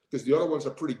because the other ones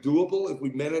are pretty doable if we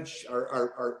manage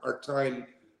our time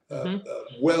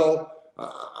well.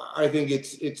 I think it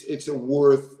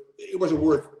was a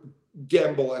worth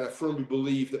gamble, and I firmly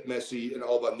believe that Messi and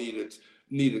Alba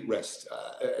needed rest,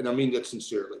 and I mean that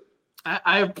sincerely.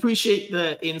 I appreciate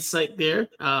the insight there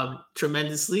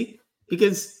tremendously,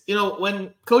 because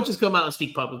when coaches come out and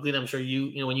speak publicly, and I'm sure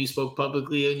when you spoke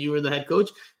publicly and you were the head coach,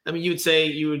 I mean, you'd say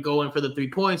you would go in for the 3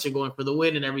 points, you're going for the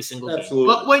win in every single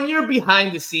Absolutely. game. But when you're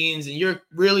behind the scenes and you're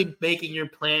really making your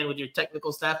plan with your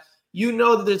technical staff,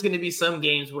 that there's going to be some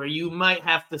games where you might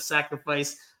have to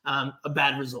sacrifice a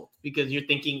bad result because you're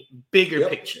thinking bigger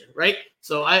picture, right?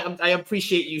 So I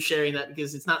appreciate you sharing that,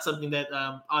 because it's not something that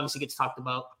obviously gets talked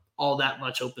about all that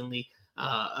much openly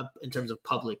in terms of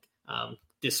public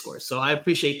discourse. So I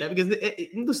appreciate that, because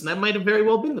listen, that might have very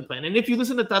well been the plan. And if you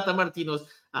listen to Tata Martino's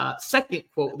second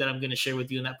quote that I'm going to share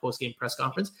with you in that post-game press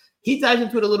conference, he dives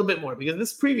into it a little bit more, because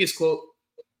this previous quote,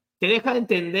 te deja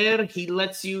entender, he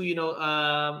lets you,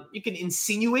 you can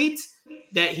insinuate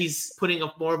that he's putting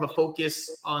up more of a focus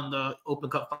on the Open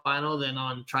Cup final than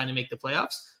on trying to make the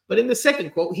playoffs. But in the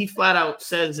second quote, he flat out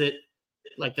says it,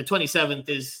 like the 27th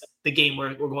is the game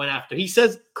we're going after. He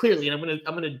says clearly, and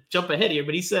I'm gonna jump ahead here,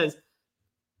 but he says,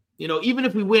 even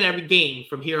if we win every game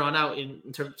from here on out in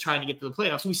terms of trying to get to the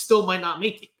playoffs, we still might not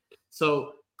make it.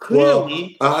 So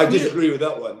clearly, I disagree with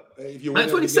that one. If you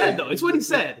that's what he said, though. It's what he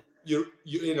said. You're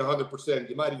in 100%.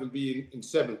 You might even be in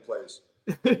 7th place.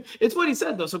 It's what he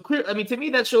said, though. So clear. I mean, to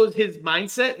me, that shows his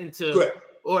mindset into Correct.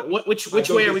 Or which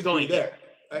way are we going there?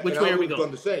 Which way are we going? Done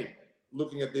the same.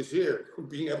 Looking at this here,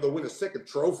 being able to win a second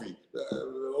trophy,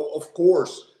 of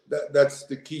course, that's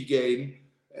the key game.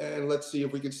 And let's see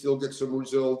if we can still get some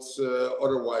results.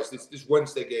 Otherwise, this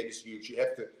Wednesday game is huge.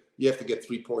 You have to get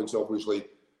 3 points, obviously.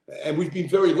 And we've been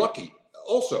very lucky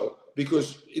also,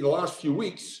 because in the last few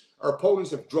weeks, our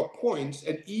opponents have dropped points.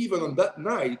 And even on that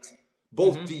night,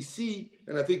 both DC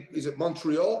and I think, is it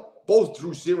Montreal, both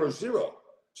drew 0-0.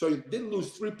 So you didn't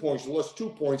lose 3 points, you lost 2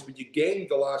 points, but you gained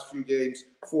the last few games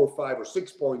 4, 5, or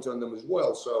 6 points on them as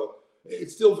well. So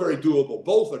it's still very doable.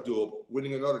 Both are doable,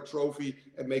 winning another trophy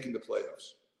and making the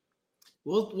playoffs.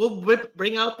 We'll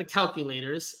bring out the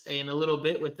calculators in a little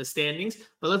bit with the standings,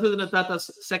 but let's listen to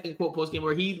Tata's second quote post-game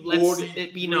where he lets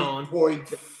it be known.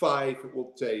 43.5 it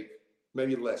will take,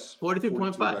 maybe less.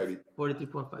 43.5.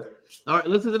 43.5. All right,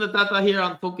 let's listen to Tata here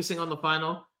on focusing on the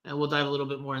final, and we'll dive a little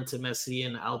bit more into Messi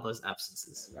and Alba's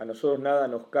absences. A nosotros nada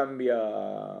nos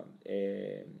cambia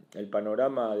el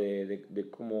panorama de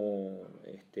cómo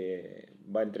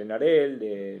va a entrenar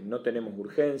él, no tenemos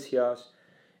urgencias.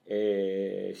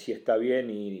 Si está bien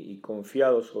y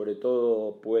confiado sobre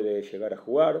todo puede llegar a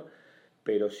jugar,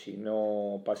 pero si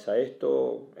no pasa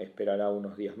esto esperará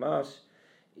unos días más.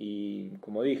 Y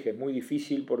como dije, es muy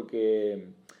difícil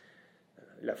porque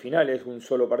la final es un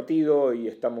solo partido y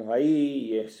estamos ahí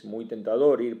y es muy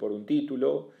tentador ir por un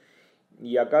título.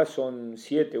 Y acá son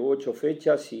 7 u 8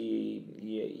 fechas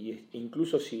y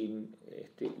incluso si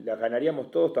las ganaríamos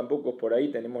todos, tampoco por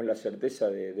ahí tenemos la certeza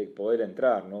de poder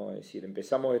entrar, ¿no? Es decir,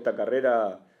 empezamos esta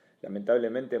carrera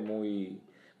lamentablemente muy,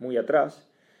 muy atrás.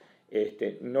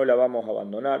 No la vamos a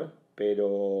abandonar,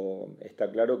 pero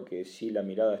está claro que sí la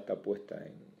mirada está puesta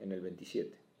en el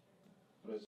 27.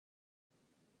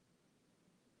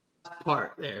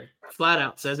 Part there, flat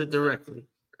out says it directly.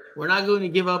 We're not going to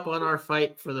give up on our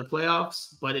fight for the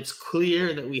playoffs, but it's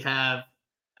clear that we have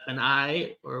an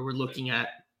eye, or we're looking at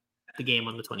the game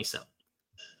on the 27th.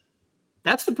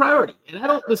 That's the priority. And I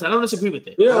don't disagree with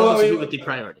it. Yeah, I don't disagree with the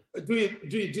priority.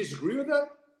 Do you disagree with that?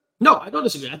 No, I don't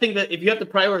disagree. I think that if you have to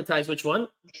prioritize which one,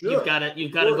 Sure, you've got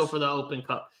to go for the Open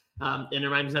Cup. And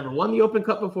Miami's never won the Open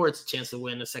Cup before. It's a chance to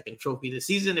win a second trophy this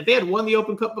season. If they had won the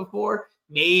Open Cup before,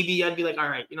 maybe I'd be like, all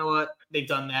right, you know what? They've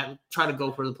done that. Try to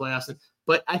go for the playoffs.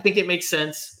 But I think it makes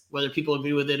sense whether people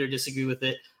agree with it or disagree with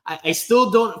it. I still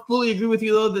don't fully agree with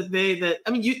you, though,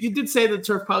 you did say the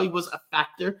turf probably was a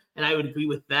factor, and I would agree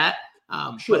with that.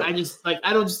 Sure. But I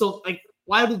don't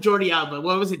why would Jordi Alba,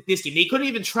 what was it this game? He couldn't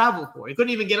even travel for. He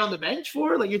couldn't even get on the bench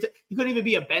for. Like, he couldn't even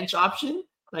be a bench option.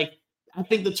 Like, I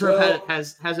think the turf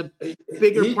has a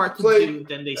bigger part to do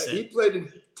than they said. He played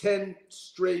in 10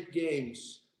 straight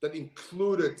games that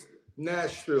included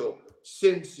Nashville,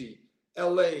 Cincy,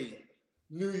 LA,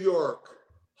 New York,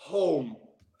 home.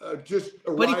 But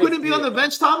he couldn't be on the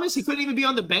bench, Thomas. He couldn't even be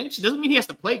on the bench. It doesn't mean he has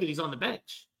to play because he's on the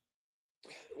bench.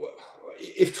 Well,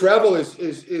 if travel is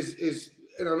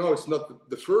I don't know, it's not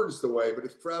the furthest away, but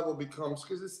if travel becomes,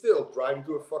 because it's still driving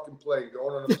to a fucking plane,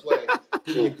 going on a plane,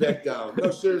 putting your back down. No,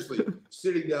 seriously,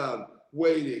 sitting down,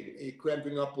 waiting, you're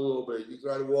cramping up a little bit, you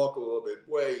try to walk a little bit,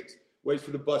 wait for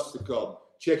the bus to come,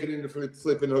 checking in for the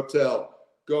flipping hotel,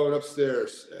 going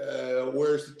upstairs,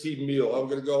 where's the team meal? I'm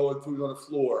going to go and food on the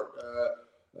floor.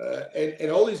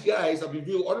 And all these guys, I'll be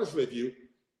real honest with you,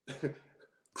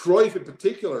 Cruyff in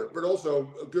particular, but also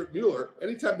Gerd Muller,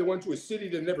 anytime they went to a city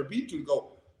they'd never been to,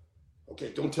 go,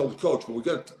 okay, don't tell the coach, but we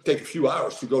got to take a few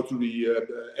hours to go to the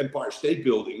Empire State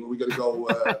Building, or we got to go.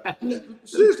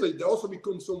 Seriously, they also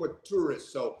become somewhat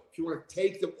tourists. So if you want to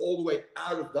take them all the way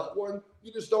out of that one,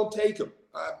 you just don't take them.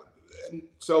 And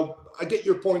so I get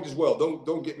your point as well.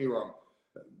 Don't get me wrong,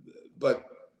 but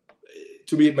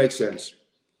to me it makes sense.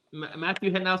 Matthew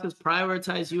Henao says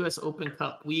prioritize U.S. Open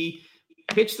Cup. We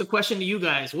pitch the question to you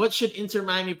guys. What should Inter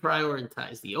Miami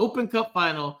prioritize, the Open Cup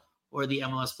final or the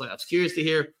MLS playoffs? Curious to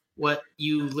hear what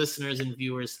you listeners and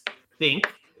viewers think.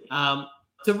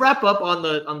 To wrap up on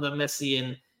the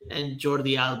Messi and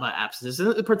Jordi Alba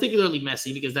absences, particularly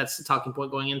Messi, because that's the talking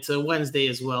point going into Wednesday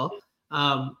as well.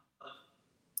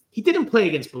 He didn't play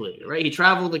against Bolivia, right? He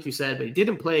traveled, like you said, but he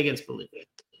didn't play against Bolivia.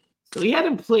 So he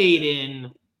hadn't played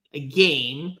in a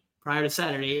game prior to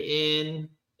Saturday in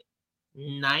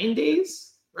 9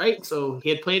 days, right? So he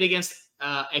had played against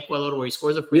Ecuador, where he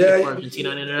scores a free kick for Argentina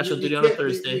on international duty on a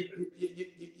Thursday.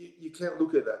 You can't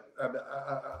look at that.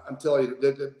 I'm telling you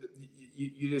that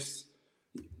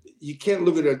you can't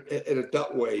look at it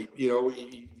that way. You know,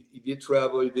 he did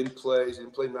travel, he didn't play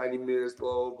 90 minutes,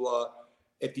 blah blah blah.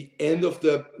 At the end of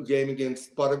the game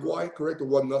against Paraguay, correct, or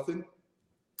 1-0.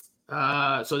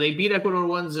 So they beat Ecuador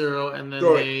 1-0, and then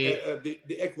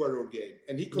the Ecuador game,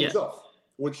 and he comes off.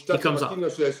 Which Tata Martino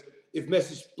says, if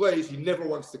Messi plays, he never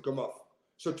wants to come off.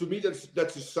 So to me,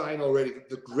 that's a sign already that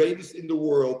the greatest in the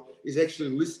world is actually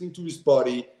listening to his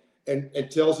body and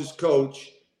tells his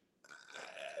coach,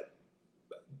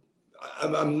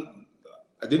 I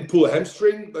didn't pull a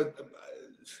hamstring, but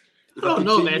I don't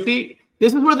know, man.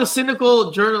 This is where the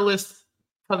cynical journalist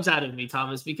comes out of me,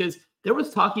 Thomas, because there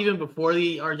was talk even before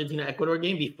the Argentina-Ecuador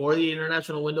game, before the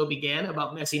international window began,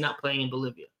 about Messi not playing in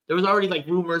Bolivia. There was already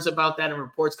rumors about that and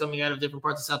reports coming out of different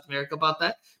parts of South America about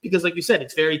that, because like you said,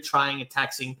 it's very trying and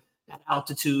taxing at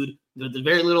altitude, the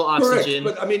very little oxygen.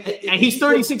 Correct, but I mean, and he's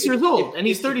 36 years old, and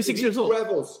he's 36 years old.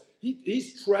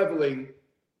 He's traveling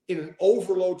in an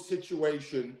overload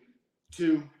situation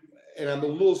and I'm a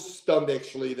little stunned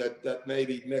actually that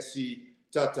maybe Messi,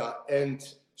 Tata, and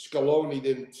Scaloni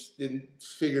didn't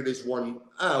figure this one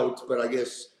out, but I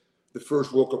guess the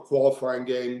first World Cup qualifying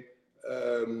game,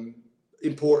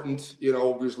 important,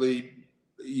 obviously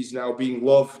he's now being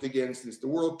loved again since the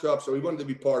World Cup, so he wanted to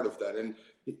be part of that, and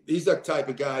he's that type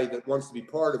of guy that wants to be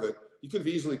part of it. He could have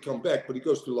easily come back, but he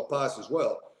goes to La Paz as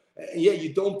well. And yeah,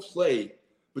 you don't play,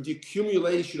 but the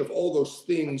accumulation of all those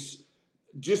things,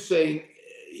 just saying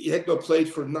he had not played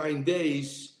for 9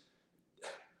 days,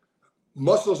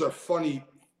 muscles are funny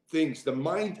things. The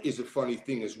mind is a funny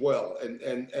thing as well.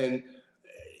 And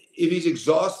if he's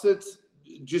exhausted,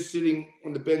 just sitting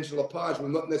on the bench in La Paz will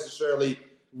not necessarily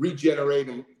regenerate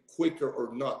him quicker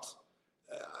or not.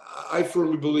 I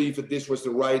firmly believe that this was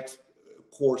the right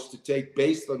course to take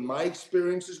based on my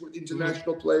experiences with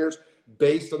international players,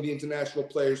 based on the international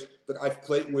players that I've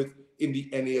played with in the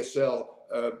NASL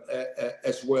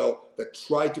as well, that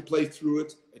tried to play through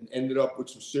it and ended up with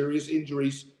some serious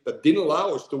injuries that didn't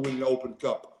allow us to win the Open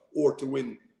Cup or to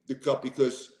win the Cup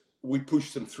because we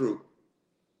pushed them through.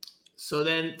 So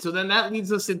then that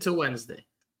leads us into Wednesday,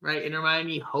 right? Inter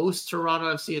Miami hosts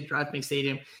Toronto FC at DraftKings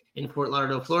Stadium in Fort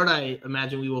Lauderdale, Florida. I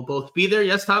imagine we will both be there.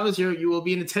 Yes, Thomas, you will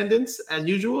be in attendance as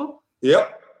usual?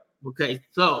 Yep. Okay,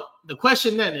 so the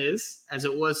question then is, as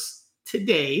it was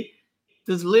today,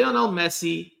 does Lionel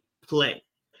Messi play?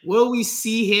 Will we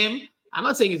see him? I'm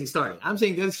not saying is he starting. I'm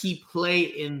saying does he play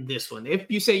in this one? If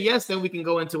you say yes, then we can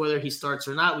go into whether he starts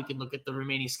or not. We can look at the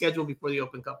remaining schedule before the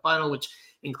Open Cup final, which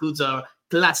includes a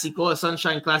Clásico, a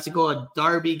Sunshine Clásico, a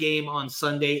derby game on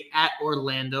Sunday at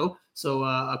Orlando. So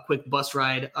a quick bus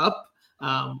ride up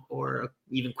or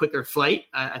even quicker flight.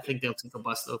 I think they'll take a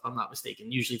bus, though, if I'm not mistaken.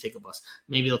 Usually take a bus.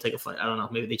 Maybe they'll take a flight. I don't know.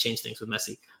 Maybe they change things with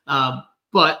Messi.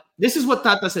 But this is what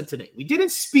Tata said today. We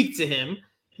didn't speak to him.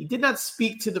 He did not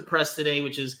speak to the press today,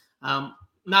 which is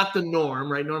not the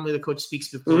norm, right? Normally the coach speaks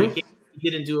before a game. He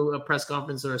didn't do a press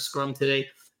conference or a scrum today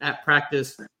at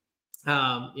practice.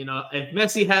 If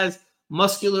Messi has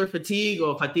muscular fatigue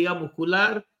or fatiga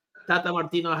muscular, Tata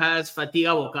Martino has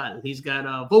fatiga vocal. He's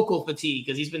got vocal fatigue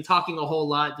because he's been talking a whole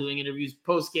lot, doing interviews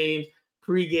post games,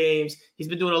 pre games. He's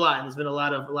been doing a lot, and there's been a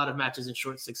lot of matches in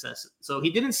short succession. So he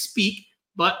didn't speak,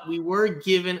 but we were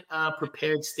given a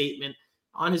prepared statement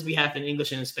on his behalf in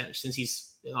English and in Spanish. Since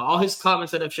he's all his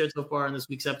comments that I've shared so far on this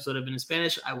week's episode have been in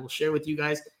Spanish, I will share with you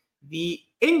guys the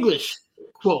English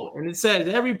quote. And it says,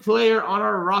 every player on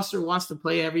our roster wants to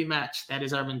play every match. That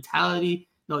is our mentality.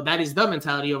 No, that is the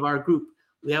mentality of our group.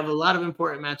 We have a lot of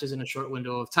important matches in a short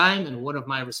window of time, and one of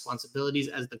my responsibilities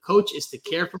as the coach is to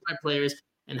care for my players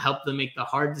and help them make the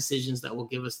hard decisions that will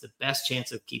give us the best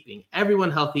chance of keeping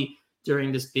everyone healthy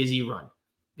during this busy run.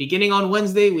 Beginning on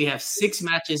Wednesday, we have 6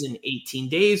 matches in 18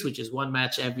 days, which is 1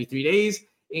 match every 3 days,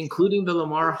 including the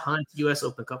Lamar Hunt U.S.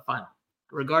 Open Cup final.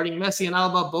 Regarding Messi and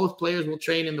Alba, both players will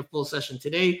train in the full session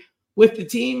today with the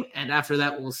team, and after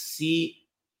that, we'll see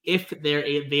if they're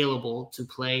available to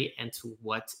play and to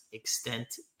what extent.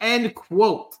 End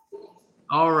quote.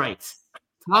 All right.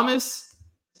 Thomas,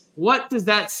 what does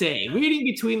that say? Reading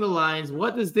between the lines,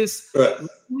 what does this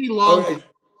really long,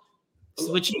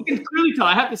 which you can clearly tell,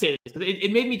 I have to say this,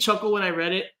 it made me chuckle when I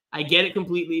read it. I get it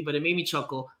completely, but it made me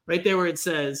chuckle. Right there where it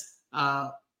says,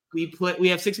 we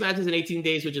have 6 matches in 18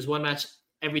 days, which is 1 match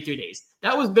every 3 days.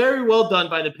 That was very well done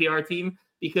by the PR team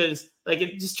because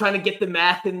just trying to get the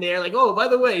math in there. Like, oh, by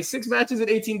the way, 6 matches in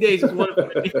 18 days is 1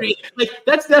 every 3 days. Like,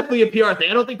 that's definitely a PR thing.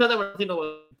 I don't think Tata Martino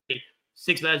was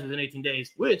 6 matches in 18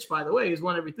 days, which, by the way, is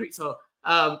 1 every 3. So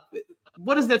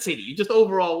what does that say to you? Just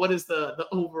overall, what does the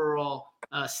overall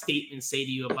statement say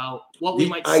to you about what we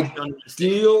might see on this day?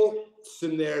 The ideal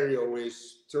scenario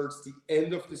is towards the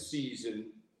end of the season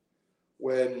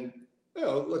when,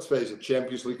 let's face it,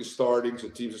 Champions League is starting, so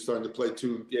teams are starting to play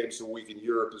 2 games a week in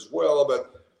Europe as well.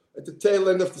 But at the tail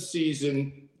end of the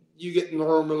season, you get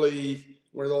normally,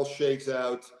 when it all shakes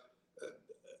out,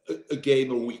 a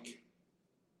game a week.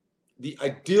 The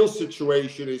ideal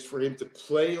situation is for him to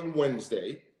play on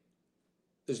Wednesday,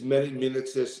 as many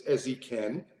minutes as he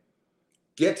can,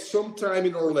 get some time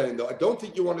in Orlando. I don't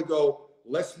think you want to go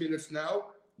less minutes now.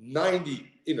 90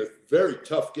 in a very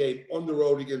tough game on the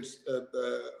road against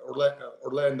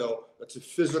Orlando. That's a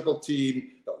physical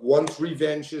team that wants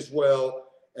revenge as well,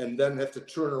 and then have to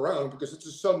turn around because it's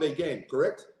a Sunday game,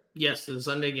 correct? Yes, it's a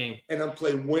Sunday game. And I'm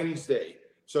playing Wednesday.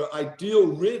 So ideal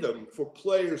rhythm for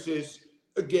players is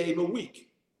a game a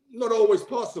week. Not always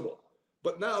possible.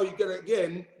 But now you get,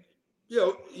 again,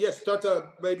 yes, Tata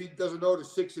maybe doesn't know the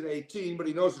 6 and 18, but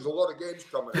he knows there's a lot of games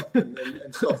coming up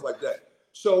and stuff like that.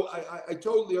 So I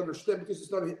totally understand because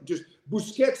it's not just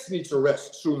Busquets needs a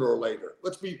rest sooner or later.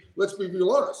 Let's be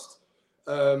real honest.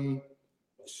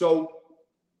 So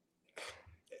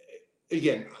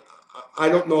again, I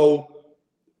don't know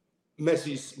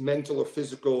Messi's mental or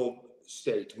physical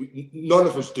state. None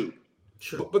of us do.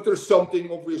 Sure. But there's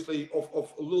something obviously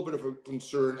of a little bit of a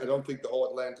concern. I don't think the whole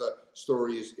Atlanta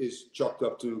story is chalked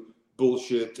up to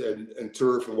bullshit and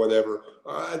turf and whatever.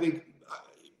 I think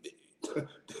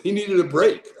he needed a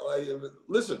break.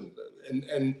 Listen,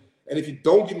 and if you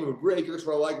don't give him a break, that's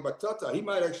what I like about Tata.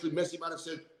 Messi might have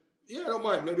said, yeah, I don't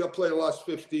mind. Maybe I'll play the last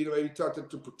 15, or maybe Tata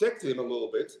to protect him a little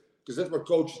bit, because that's what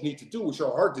coaches need to do, which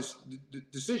are hard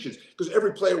decisions, because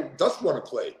every player does want to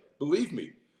play, believe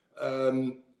me.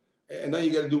 And then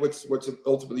you got to do what's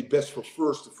ultimately best for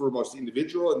first and foremost the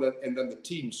individual, and then the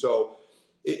team. So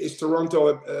is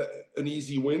Toronto an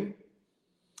easy win?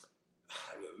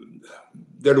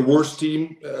 They're the worst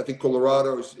team. I think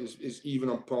Colorado is even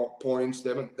on points.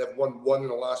 They've won one in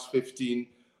the last 15.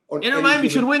 Inter Miami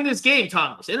should win this game,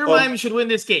 Thomas. Miami should win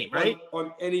this game, right?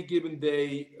 On any given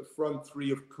day, front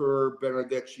three of Kerr,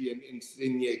 Bernardeschi, and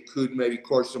Insigne could maybe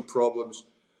cause some problems.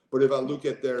 But if I look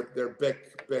at their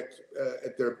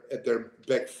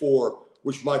back four,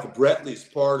 which Michael Bradley is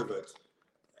part of it,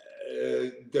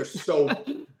 they're so.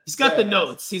 He's got the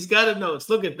notes. He's got the notes.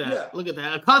 Look at that. Yeah. Look at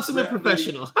that. A consummate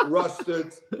professional.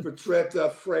 Rusted,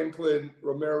 Petretta, Franklin,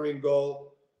 Romero in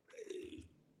goal.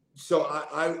 So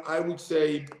I would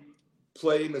say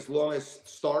play him as long as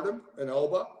start him and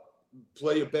Alba.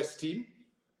 Play your best team.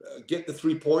 Get the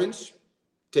 3 points.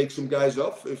 Take some guys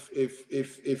off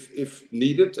if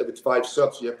needed. If it's 5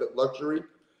 subs, you have that luxury.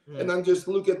 And then just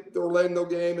look at the Orlando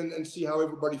game and see how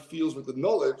everybody feels with the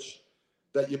knowledge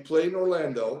that you play in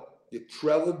Orlando, you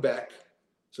travel back,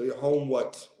 so you're home,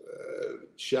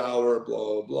 shower,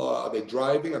 blah, blah, blah. Are they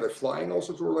driving? Are they flying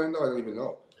also to Orlando? I don't even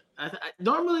know.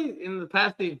 Normally, in the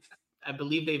past, I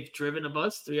believe they've driven a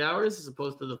bus 3 hours as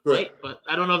opposed to the flight, right. But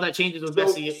I don't know if that changes with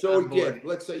Messi. So again,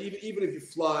 let's say even if you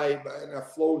fly, and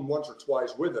I've flown once or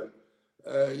twice with him,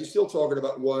 you're still talking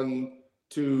about 1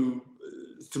 to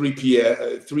 3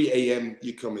 a.m.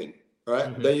 you come in, all right?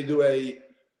 Mm-hmm.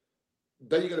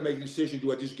 Then you got to make a decision.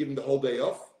 Do I just give him the whole day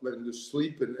off, let him just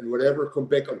sleep and whatever, come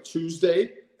back on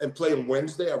Tuesday and play on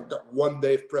Wednesday? I've got 1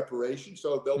 day of preparation.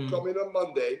 So they'll come in on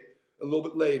Monday, a little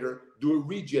bit later, do a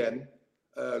regen,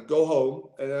 go home,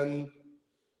 and then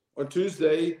on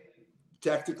Tuesday,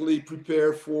 tactically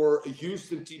prepare for a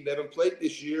Houston team that haven't played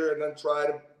this year, and then try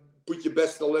to put your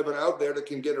best 11 out there that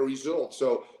can get a result.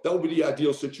 So that would be the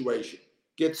ideal situation.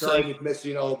 Get time with Messi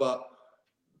and Alba.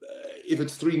 If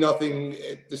it's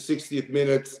 3-0 at the 60th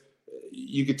minute,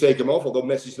 you could take him off, although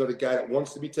Messi's not a guy that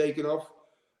wants to be taken off.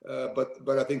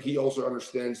 But I think he also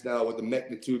understands now what the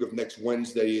magnitude of next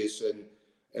Wednesday is,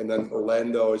 and then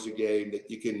Orlando is a game that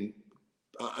you can,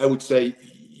 I would say,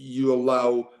 you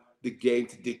allow the game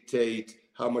to dictate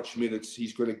how much minutes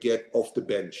he's going to get off the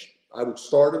bench. I would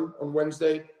start him on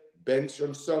Wednesday, bench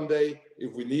on Sunday.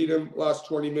 If we need him last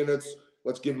 20 minutes,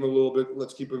 let's give him a little bit.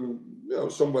 Let's keep him,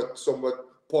 somewhat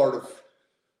part of.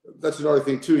 That's another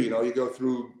thing too. You go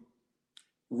through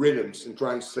rhythms and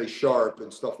trying to stay sharp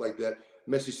and stuff like that.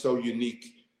 Messi's so unique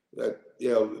that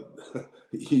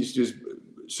he's just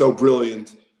so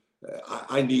brilliant.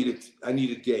 I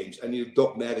needed games. I needed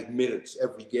dogmatic minutes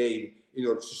every game in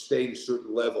order to sustain a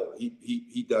certain level.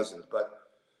 He doesn't, but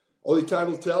only time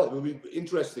will tell. It will be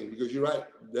interesting because you're right.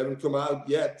 They haven't come out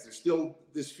yet. There's still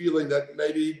this feeling that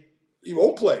maybe he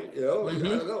won't play. Mm-hmm. I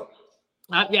don't know.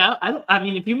 I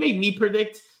mean, if you make me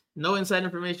predict, no inside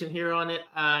information here on it,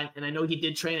 and I know he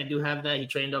did train. I do have that. He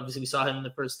trained. Obviously, we saw him in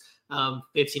the first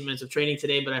 15 minutes of training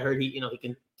today, but I heard he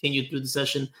continued through the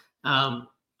session.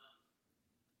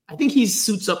 I think he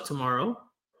suits up tomorrow.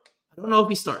 I don't know if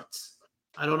he starts.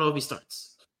 And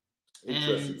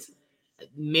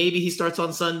maybe he starts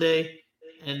on Sunday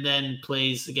and then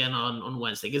plays again on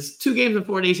Wednesday. Because 2 games in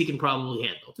 4 days he can probably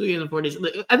handle. 2 games in 4 days.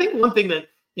 I think one thing that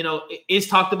is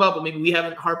talked about, but maybe we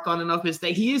haven't harped on enough, is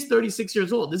that he is 36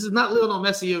 years old. This is not Lionel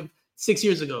Messi of 6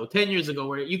 years ago, 10 years ago,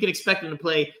 where you could expect him to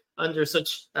play under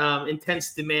such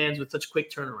intense demands with such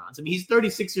quick turnarounds. I mean, he's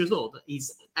 36 years old.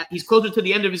 He's closer to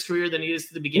the end of his career than he is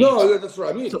to the beginning. No, that's what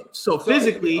I mean. So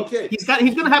physically, okay. He's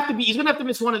gonna have to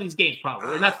miss one of these games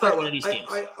probably, or not start one of these games.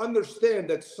 I understand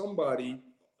that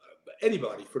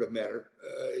anybody for that matter,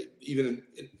 even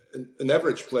an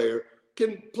average player,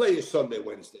 can play a Sunday,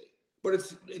 Wednesday. But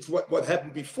it's what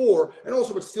happened before, and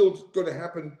also what's still going to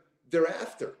happen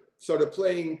thereafter. So they're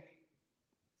playing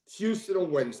Houston on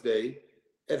Wednesday,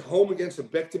 at home against a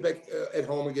back-to-back at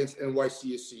home against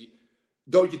NYCFC.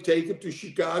 Don't you take them to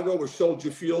Chicago, where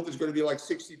Soldier Field is going to be like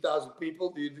 60,000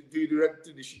 people? Do you do that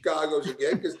to the Chicagos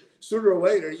again? Because sooner or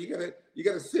later you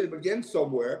gotta sit him again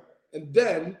somewhere, and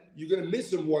then you're gonna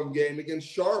miss him one game against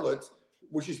Charlotte,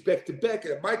 which is back-to-back,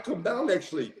 and it might come down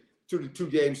actually to the 2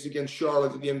 games against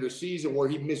Charlotte at the end of the season, where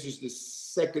he misses the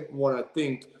second one, I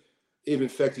think, if in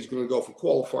fact he's going to go for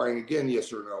qualifying again,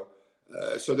 yes or no.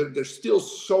 So there's still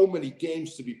so many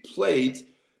games to be played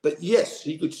that, yes,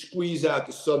 he could squeeze out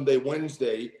the Sunday,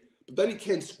 Wednesday, but then he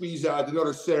can't squeeze out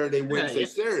another Saturday, Wednesday,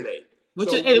 Saturday.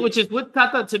 Which is what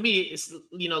Tata, to me, is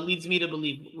leads me to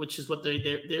believe, which is what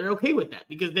they're okay with that,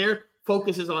 because their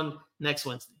focus is on next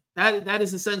Wednesday. That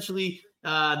is essentially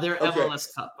their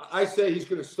MLS Cup. I say he's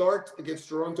going to start against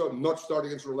Toronto, not start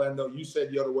against Orlando. You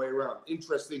said the other way around.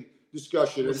 Interesting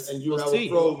discussion, and you and I will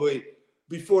probably,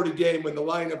 before the game, when the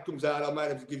lineup comes out, I might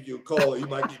have to give you a call, or you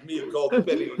might give me a call,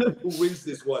 depending on who wins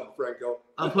this one, Franco.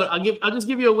 I'll just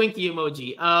give you a winky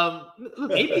emoji.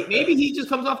 Maybe he just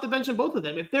comes off the bench in both of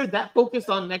them if they're that focused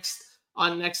on next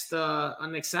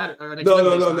Saturday or next.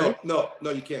 No,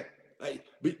 you can't.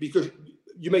 Because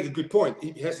you make a good point.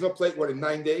 He has not played in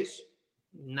 9 days.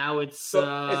 Now it's 10,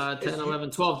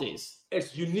 11, 12 days.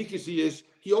 As unique as he is,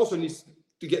 he also needs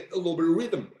to get a little bit of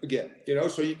rhythm again,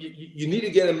 so you need to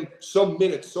get him some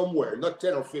minutes somewhere, not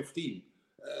 10 or 15,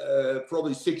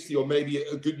 probably 60 or maybe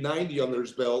a good 90 under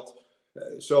his belt.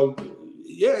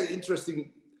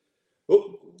 Interesting.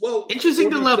 Well,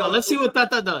 interesting dilemma. Let's see what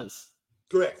Tata does.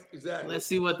 Correct, exactly. Let's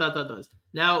see what Tata does.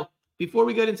 Now, before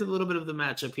we get into a little bit of the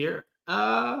matchup here,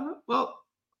 I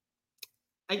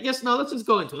guess let's just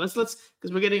go into it. Let's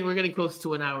because we're getting close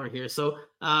to an hour here. So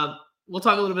we'll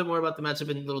talk a little bit more about the matchup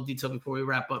in a little detail before we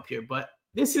wrap up here. But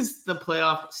this is the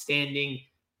playoff standing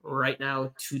right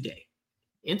now today.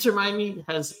 Inter Miami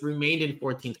has remained in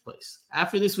 14th place.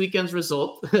 After this weekend's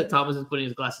result, Thomas is putting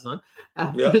his glasses on.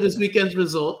 After this weekend's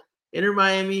result, Inter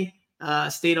Miami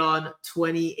stayed on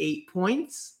 28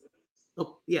 points.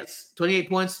 Oh, yes, 28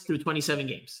 points through 27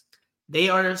 games. They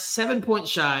are 7 points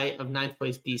shy of 9th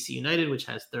place DC United, which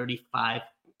has 35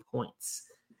 points.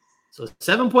 So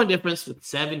 7-point difference with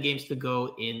 7 games to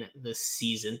go in the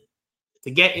season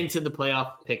to get into the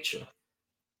playoff picture.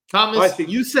 Thomas,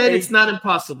 you said it's not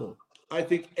impossible. I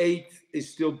think 8th is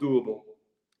still doable.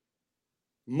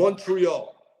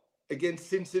 Montreal against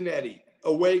Cincinnati,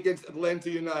 away against Atlanta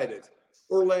United,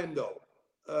 Orlando,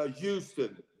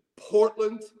 Houston,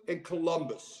 Portland, and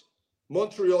Columbus.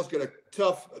 Montreal's got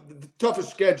the toughest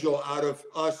schedule out of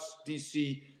us,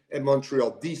 DC, and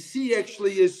Montreal. DC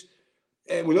actually is,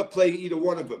 and we're not playing either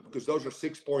one of them because those are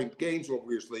 6-point games,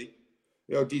 obviously.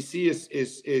 DC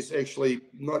is actually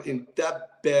not in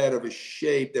that bad of a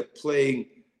shape. They're playing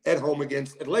at home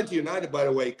against Atlanta United, by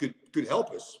the way, could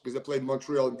help us because they played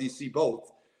Montreal and DC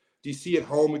both. DC at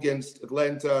home against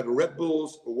Atlanta, the Red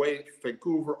Bulls, away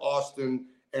Vancouver, Austin,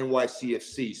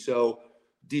 NYCFC. So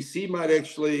DC might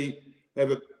actually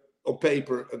have on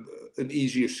paper an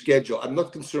easier schedule. I'm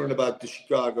not concerned about the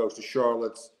Chicagos, the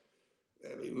Charlottes.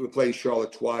 We're playing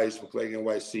Charlotte twice. We're playing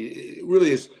NYC. It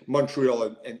really is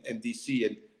Montreal and DC.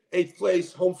 And 8th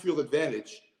place, home field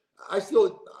advantage. I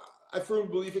firmly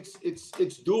believe it's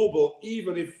doable,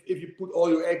 even if you put all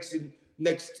your eggs in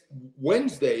next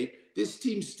Wednesday. This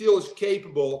team still is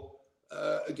capable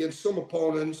against some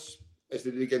opponents, as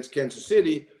they did against Kansas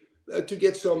City, to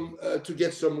get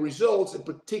some results. In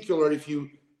particular, if you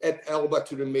add Alba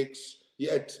to the mix, you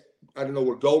add, I don't know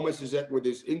where Gomez is at with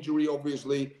his injury,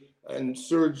 obviously, and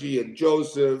Sergi and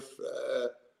Joseph,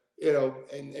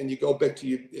 and you go back to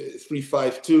your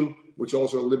 3-5-2, which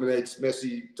also eliminates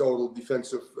Messi total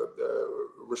defensive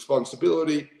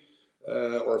responsibility,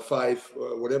 or 5,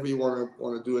 whatever you want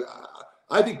to do it.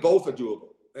 I think both are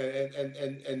doable,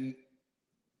 and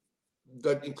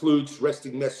that includes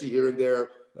resting Messi here and there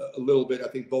a little bit. I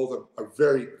think both are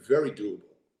very, very doable.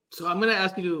 So I'm going to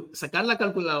ask you to sacar la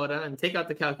calculadora and take out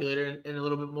the calculator and a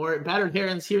little bit more. Battered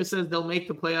Herons here says they'll make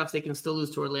the playoffs. They can still lose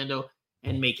to Orlando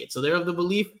and make it. So they're of the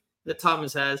belief that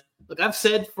Thomas has. Look, I've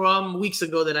said from weeks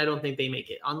ago that I don't think they make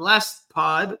it. On last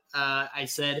pod, I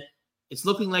said it's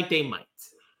looking like they might.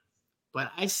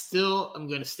 But I still am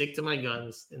going to stick to my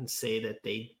guns and say that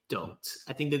they don't.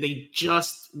 I think that they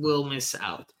just will miss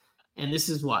out. And this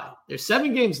is why. There's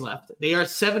 7 games left. They are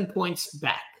 7 points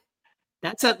back.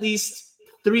 That's at least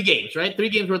 3 games, right? 3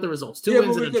 games worth of results. 2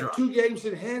 wins and a draw. 2 games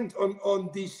in hand on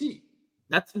DC.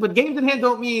 But games in hand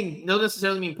don't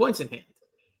necessarily mean points in hand.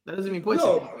 That doesn't mean points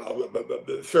in hand. No,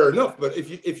 but fair enough. But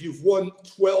if you've won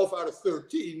 12 out of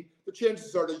 13, the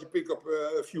chances are that you pick up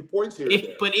a few points here.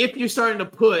 But if you're starting to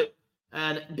put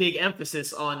a big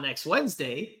emphasis on next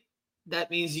Wednesday,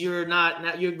 that means you're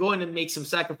going to make some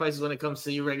sacrifices when it comes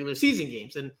to your regular season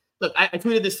games. And look, I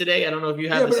tweeted this today. I don't know if you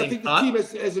have the same thought. I think the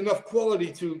team has enough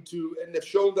quality to, and they've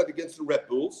shown that against the Red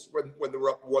Bulls when they were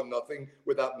up 1-0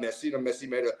 without Messi. And Messi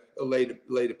made a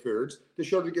late appearance. They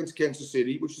showed it against Kansas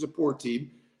City, which is a poor team.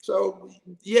 So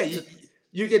yeah,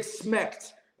 you get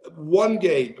smacked one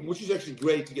game, which is actually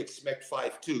great to get smacked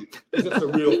 5-2. That's a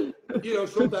real,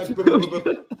 sometimes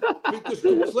because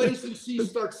complacency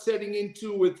starts setting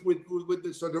into with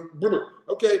this sort of.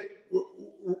 Okay,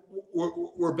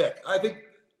 we're back. I think.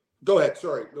 Go ahead.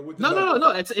 Sorry.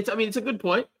 No. It's a good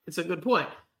point. It's a good point.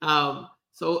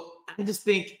 So I just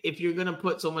think if you're going to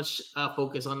put so much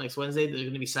focus on next Wednesday, there's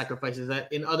going to be sacrifices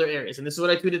that in other areas. And this is what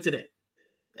I tweeted today.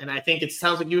 and I think it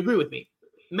sounds like you agree with me.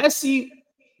 Messi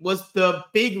was the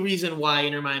big reason why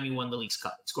Inter Miami won the League's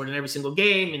Cup. He scored in every single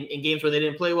game. In games where they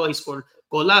didn't play well, he scored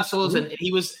golazos, and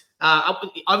he was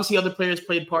obviously other players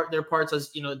played their parts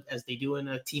as they do in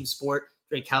a team sport.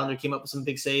 Drake Callender came up with some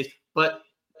big saves, but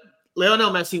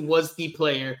Lionel Messi was the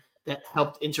player that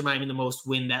helped Inter Miami the most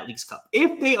win that League's Cup.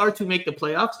 If they are to make the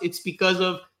playoffs, it's because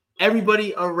of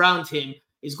everybody around him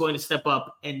is going to step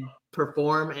up and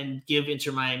perform and give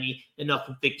Inter Miami enough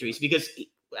victories. Because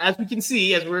as we can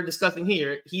see, as we're discussing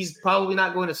here, he's probably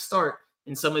not going to start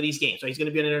in some of these games. So he's going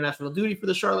to be on international duty for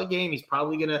the Charlotte game. He's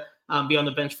probably going to be on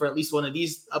the bench for at least one of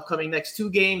these upcoming next 2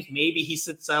 games. Maybe he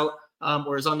sits out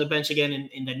or is on the bench again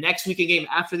in the next weekend game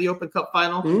after the Open Cup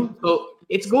final. So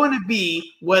it's going to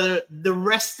be whether the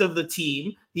rest of the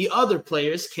team, the other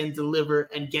players, can deliver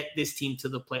and get this team to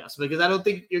the playoffs. Because I don't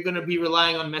think you're going to be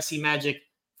relying on Messi magic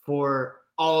for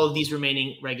all of these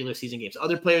remaining regular season games.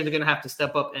 Other players are going to have to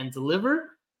step up and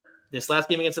deliver. This last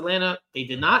game against Atlanta, they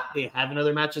did not. They have in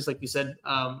other matches, like you said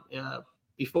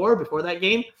before that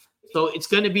game. So it's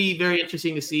going to be very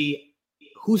interesting to see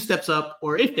who steps up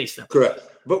or if they step up. Correct.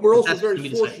 But we're also very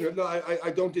fortunate. No,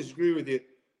 I don't disagree with you.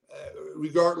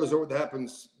 Regardless of what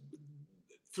happens,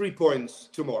 3 points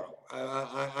tomorrow.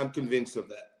 I'm convinced of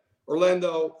that.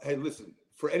 Orlando, hey, listen,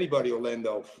 for anybody,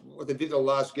 Orlando, what they did the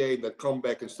last game, that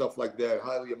comeback and stuff like that,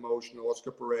 highly emotional.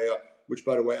 Oscar Pereira, which,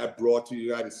 by the way, I brought to the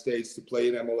United States to play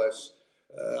in MLS.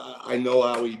 I know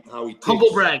how he ticks.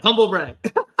 Humble brag.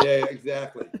 Yeah,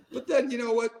 exactly. But then, you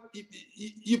know what?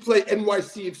 You play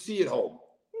NYCFC at home.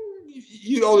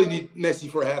 You only need Messi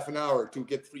for half an hour to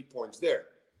get 3 points there.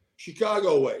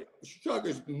 Chicago away.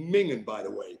 Chicago's minging, by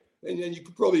the way. And then you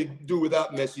could probably do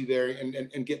without Messi there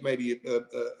and get maybe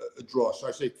a draw. So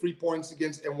I say 3 points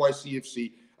against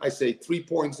NYCFC. I say 3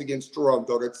 points against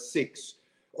Toronto. That's 6.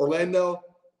 Orlando,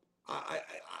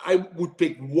 I would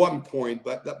pick 1 point,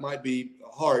 but that might be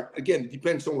hard. Again, it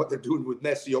depends on what they're doing with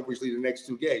Messi, obviously, the next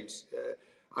 2 games.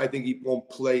 I think he won't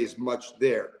play as much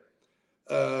there.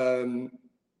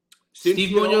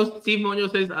 Steve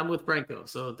Munoz says I'm with Franco.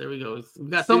 So there we go. We've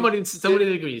got somebody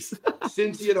that agrees.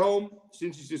 Cincy at home.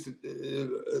 Cincy's just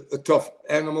a tough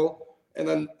animal. And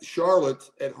then Charlotte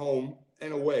at home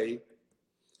and away.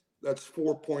 That's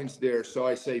 4 points there. So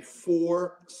I say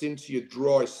 4. Cincy a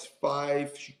draw is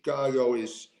 5. Chicago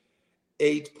is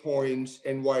 8 points.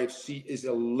 NYFC is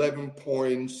 11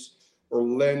 points.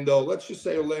 Orlando, let's just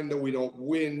say Orlando, we don't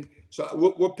win. So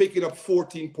we're picking up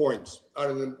 14 points out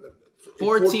of the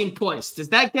 14 points. Does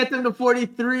that get them to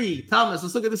 43? Thomas,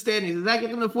 let's look at the standings. Does that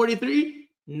get them to 43?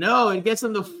 No, it gets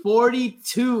them to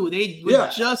 42. They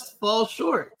would just fall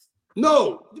short.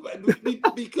 No,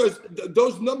 because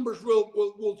those numbers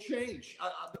will change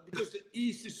because the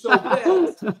East is so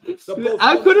bad.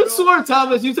 I could have sworn,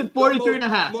 Thomas, you said 43 and a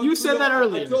half. You said that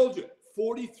earlier. I told you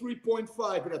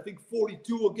 43.5, and I think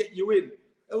 42 will get you in.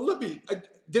 And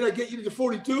did I get you to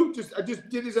 42? I just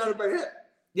did this out of my head.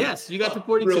 Yes, you got to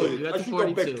 42. Brilliant. You got to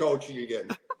 42. I should go back coaching again.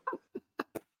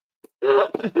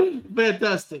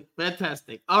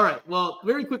 Fantastic. All right. Well,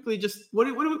 very quickly, just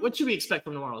what should we expect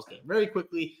from tomorrow's game? Very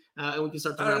quickly, and we can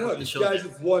start to wrap up the show. These guys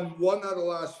have won 1 out of the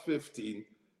last 15.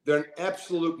 They're an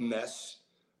absolute mess.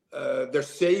 Their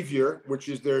savior, which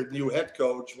is their new head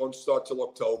coach, won't start till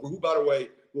October, who, by the way,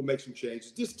 will make some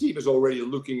changes. This team is already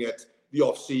looking at the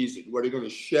offseason, where they're going to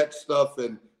shed stuff,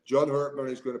 and John Hertman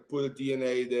is going to put a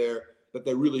DNA there that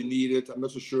they really needed. I'm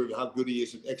not so sure how good he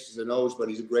is at X's and O's, but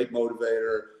he's a great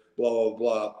motivator, blah, blah,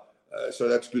 blah. So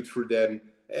that's good for them.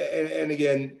 And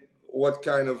again,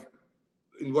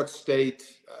 in what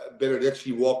state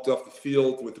Benedictski walked off the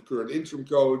field with the current interim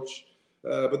coach.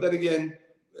 But then again,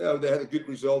 they had a good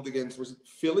result against, was it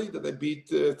Philly that they beat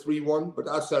 3-1? But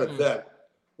outside of that,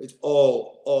 it's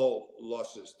all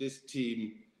losses. This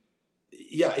team,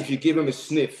 if you give them a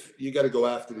sniff, you got to go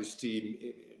after this team,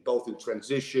 both in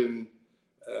transition.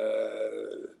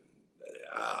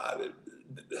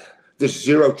 There's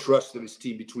zero trust in this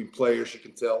team between players, you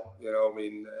can tell.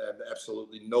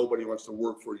 Absolutely nobody wants to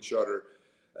work for each other.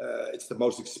 It's the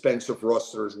most expensive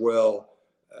roster as well.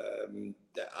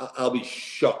 I'll be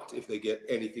shocked if they get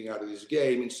anything out of this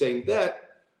game. And saying that,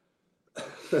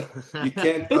 you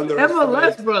can't underestimate.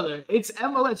 MLS, brother. It's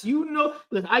MLS.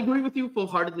 Look, I agree with you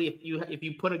full-heartedly. If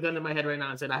you put a gun to my head right now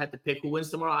and said I had to pick who wins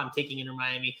tomorrow, I'm taking Inter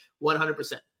Miami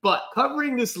 100%. But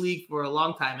covering this league for a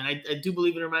long time, and I do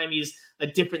believe Inter Miami is a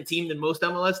different team than most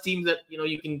MLS teams that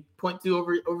you can point to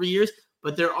over years.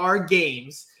 But there are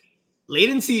games late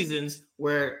in seasons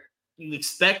where you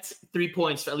expect 3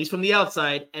 points, at least from the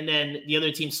outside, and then the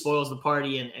other team spoils the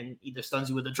party and either stuns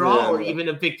you with a draw or even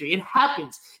a victory. It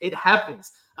happens.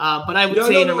 But I would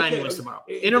say Inter Miami wins tomorrow.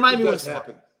 Inter Miami wins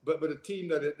tomorrow. but a team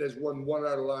that has won 1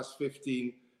 out of the last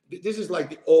 15. This is like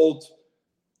the old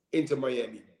Inter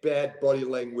Miami. Bad body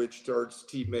language towards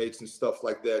teammates and stuff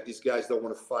like that. These guys don't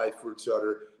want to fight for each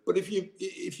other. But if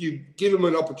you give them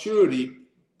an opportunity,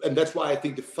 and that's why I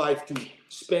think the 5-2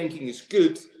 spanking is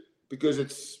good, because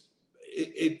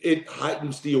it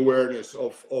heightens the awareness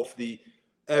of the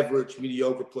average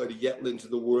mediocre player, the Yetlins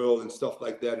of the world and stuff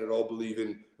like that all believe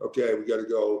in, okay, we got to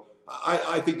go.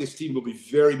 I think this team will be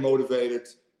very motivated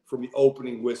from the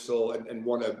opening whistle and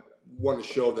want to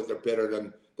show that they're better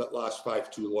than that last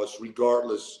 5-2 loss,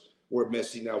 regardless where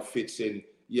Messi now fits in,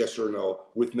 yes or no.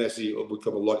 With Messi, it'll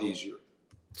become a lot easier.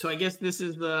 So I guess this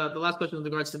is the last question with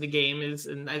regards to the game is,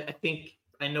 and I think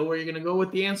I know where you're going to go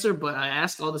with the answer, but I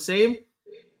ask all the same.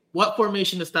 What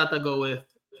formation does Tata go with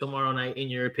tomorrow night, in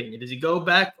your opinion? Does he go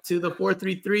back to the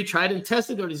 4-3-3, tried and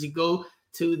tested, or does he go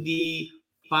to the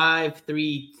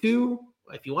 5-3-2?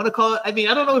 If you want to call it, I mean,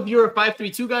 I don't know if you're a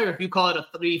 5-3-2 guy or if you call it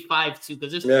a 3-5-2,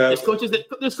 because there's coaches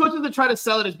that try to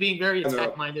sell it as being very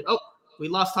attack-minded. Oh, we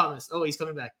lost Thomas. Oh, he's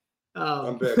coming back.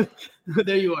 I'm back.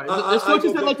 There you are. There's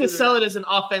coaches that like to sell it as an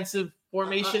offensive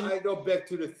formation. I go back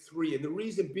to the 3, and the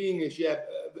reason being is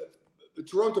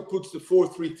Toronto puts the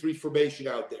 4-3-3 formation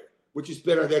out there, which is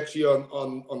better actually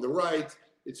on the right.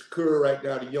 It's Kerr right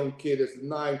now, the young kid as the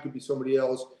 9, could be somebody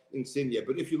else, Insigne.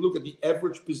 But if you look at the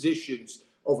average positions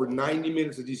over 90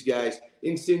 minutes of these guys,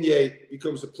 Insigne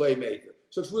becomes a playmaker.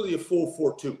 So it's really a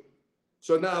 4-4-2.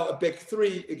 So now a back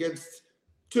 3 against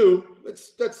 2,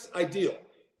 that's ideal.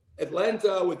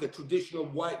 Atlanta with the traditional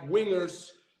white wingers,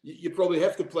 you probably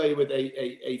have to play with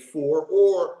a 4,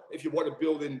 or if you want to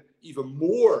build in even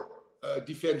more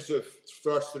defensive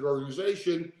thrust and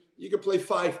organization, you can play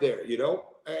 5 there,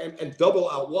 and double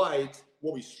out wide.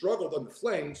 Where we struggled on the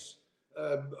flanks,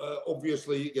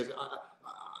 obviously, because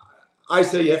I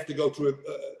say you have to go to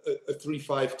a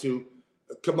 3-5-2.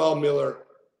 Kamal Miller,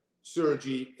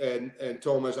 Sergi, and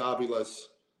Thomas Avilas,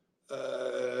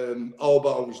 Alba,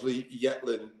 obviously,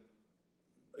 Yetlin.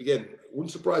 Again,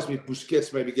 wouldn't surprise me if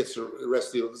Busquets maybe gets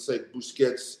arrested. Let's say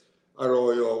Busquets,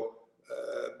 Arroyo,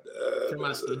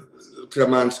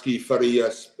 Kramansky,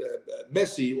 Farias,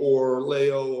 Messi, or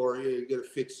Leo, or you're going to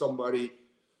fit somebody.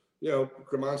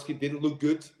 Kramansky didn't look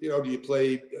good. Do you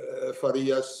play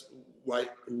Farias,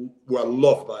 who I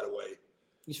love, by the way?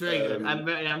 He's very good.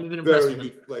 I'm even impressed very with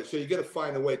him. Good play. So you got to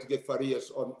find a way to get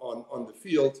Farias on the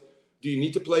field. Do you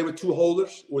need to play with 2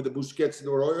 holders, with the Busquets and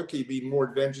Arroyo? Can you be more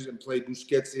adventurous and play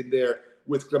Busquets in there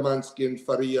with Kramansky and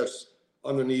Farias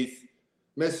underneath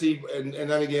Messi? And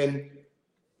then again,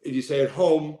 if you say at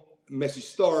home, Messi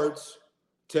starts,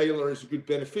 Taylor is a good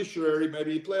beneficiary.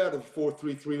 Maybe you play out of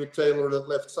 4-3-3 with Taylor on that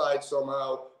left side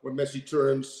somehow when Messi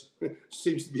turns.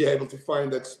 Seems to be able to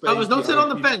find that space. Thomas, don't sit on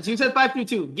the fence. You said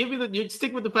 5-3-2. You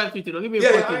stick with the 5-3-2. Don't give me a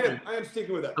 4-3-3. I am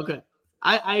sticking with that. Okay.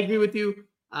 I agree with you.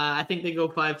 I think they go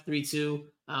 5-3-2.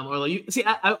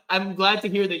 I'm glad to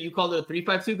hear that you called it a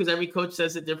 3-5-2, because every coach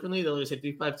says it differently. They'll either say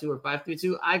 3-5-2 or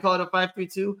 5-3-2. I call it a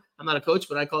 5-3-2. I'm not a coach,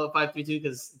 but I call it 5-3-2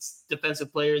 because it's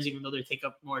defensive players, even though they take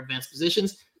up more advanced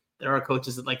positions. There are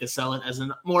coaches that like to sell it as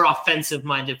a more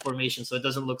offensive-minded formation, so it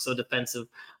doesn't look so defensive.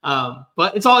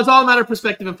 But it's all a matter of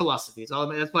perspective and philosophy.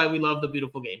 That's why we love the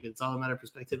beautiful game. It's all a matter of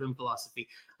perspective and philosophy.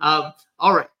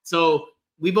 All right, so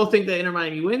we both think that Inter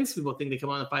Miami wins. We both think they come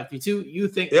on a 5-3-2. You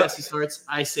think Messi starts.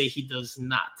 I say he does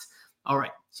not. All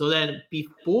right, so then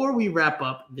before we wrap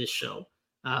up this show,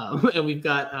 and we've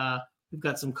got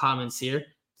some comments here.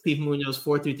 Steve Munoz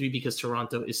 4-3-3 because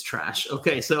Toronto is trash.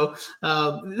 Okay, so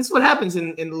this is what happens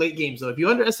in the late games. So if you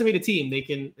underestimate a team, they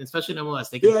can, especially in MLS,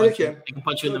 they can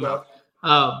punch you in the mouth.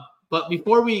 But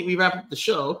before we wrap up the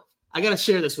show, I got to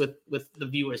share this with the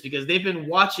viewers, because they've been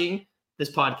watching this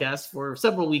podcast for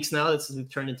several weeks now. This has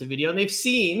turned into video, and they've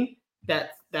seen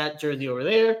that jersey over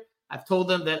there. I've told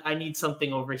them that I need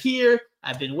something over here.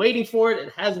 I've been waiting for it.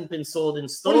 It hasn't been sold in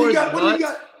stores. What do you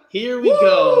got? Here we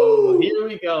go. Here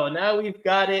we go. Now we've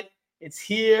got it. It's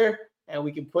here, and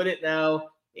we can put it now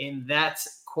in that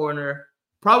corner,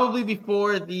 probably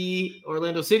before the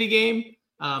Orlando City game,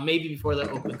 maybe before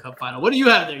the Open Cup final. What do you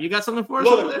have there? You got something for us?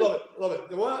 Love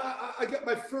it. Well, I got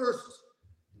my first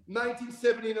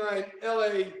 1979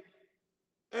 LA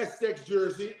Aztecs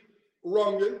jersey,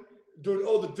 Rongen, doing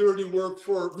all the dirty work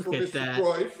for Mr.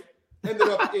 Cruyff. Ended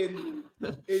up in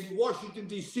Washington,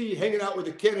 D.C., hanging out with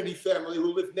the Kennedy family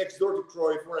who lived next door to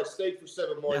Cruyff, where I stayed for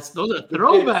 7 months. Those are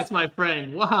throwbacks, my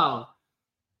friend. Wow.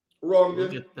 Wrong.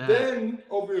 Then,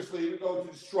 obviously, we go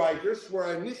to the Strikers, where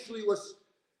I initially was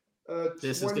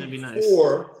this 24, is going to be nice.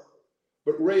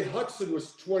 But Ray Hudson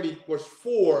was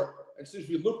 4, and since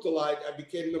we looked alike, I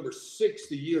became number 6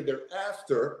 the year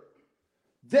thereafter.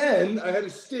 Then I had a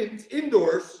stint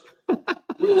indoors with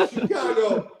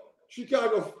the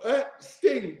Chicago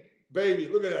Sting, baby.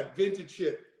 Look at that vintage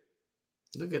shit.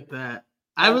 Look at that.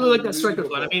 I really like that striker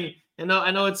one. I mean,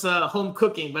 I know it's home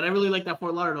cooking, but I really like that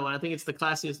Fort Lauderdale one. I think it's the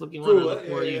classiest looking one of the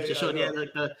four you've just showed. Yeah,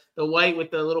 like the white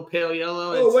with the little pale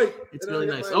yellow. Oh, wait. It's really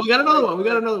nice. We got another one. We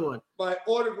got another one. My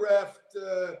autographed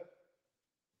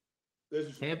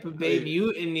Tampa Bay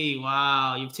Mutiny.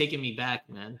 Wow, you've taken me back,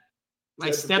 man. My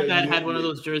stepdad had one of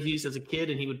those jerseys as a kid,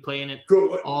 and he would play in it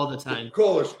all the time.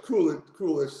 Coolest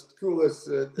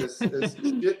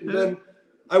shit. And then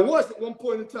I was at one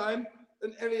point in time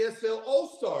an NASL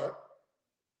All-Star.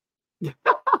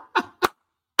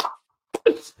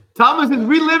 Thomas is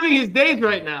reliving his days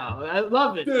right now. I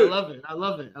love it. Dude. I love it.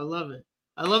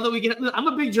 I love that we get. I'm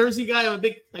a big jersey guy. I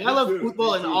love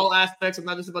football in all aspects. I'm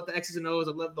not just about the X's and O's.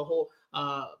 I love the whole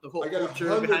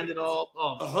culture behind it all.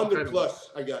 100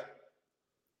 plus. I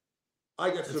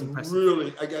got some impressive.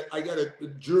 Really. I got a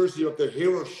jersey of the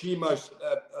Hiroshima's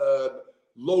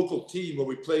local team where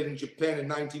we played in Japan in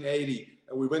 1980,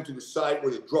 and we went to the site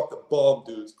where they dropped the bomb,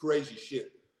 dude. It's crazy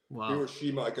shit. Wow.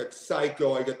 Hiroshima. I got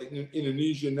Psycho. I got the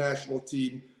Indonesian national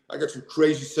team. I got some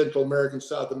crazy Central American,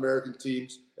 South American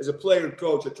teams. As a player and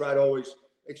coach, I try to always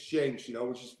exchange,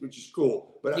 which is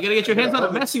cool. But you gotta get your hands on a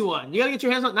Messi one. You gotta get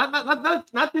your hands on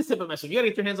not this type of Messi. You gotta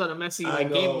get your hands on a Messi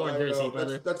game worn jersey,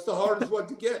 brother. That's the hardest one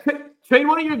to get. Trade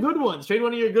one of your good ones.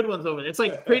 Over. It's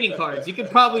like trading cards. You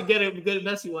could probably get a good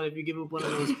Messi one if you give up one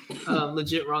of those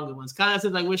legit Rongen ones. Kind of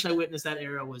says, I wish I witnessed that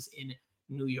era was in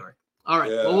New York. All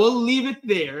right, well, we'll leave it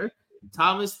there.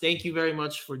 Thomas, thank you very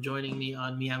much for joining me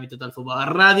on Miami Total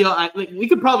Football Radio. We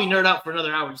could probably nerd out for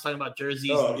another hour just talking about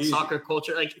jerseys and soccer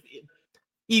culture. Like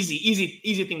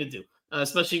easy thing to do,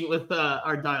 especially with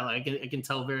our dialogue. I can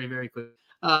tell very, very quick.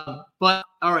 But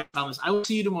all right, Thomas, I will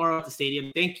see you tomorrow at the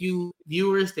stadium. Thank you,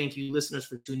 viewers. Thank you, listeners,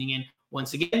 for tuning in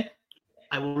once again.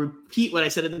 I will repeat what I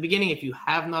said at the beginning. If you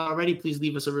have not already, please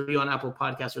leave us a review on Apple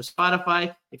Podcasts or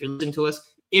Spotify. If you're listening to us,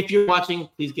 if you're watching,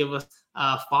 please give us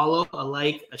a follow, a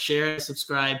like, a share, a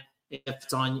subscribe if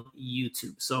it's on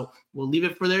YouTube. So we'll leave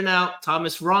it for there now.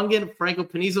 Thomas Rongen, Franco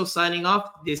Panizo signing off.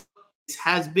 This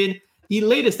has been the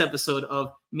latest episode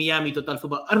of Miami Total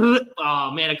Football.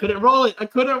 Oh, man, I couldn't roll it.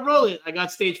 I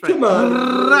got stage fright. Come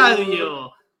on.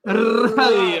 Radio.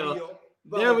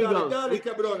 There we go.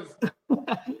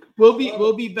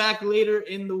 We'll be back later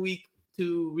in the week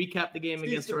to recap the game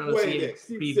against Toronto City and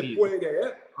preview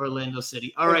Orlando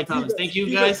City. All right, Thomas. Thank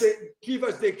you, guys. Thank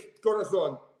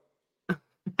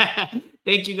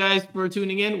you, guys, for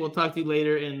tuning in. We'll talk to you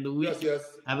later in the week.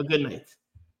 Yes. Have a good night.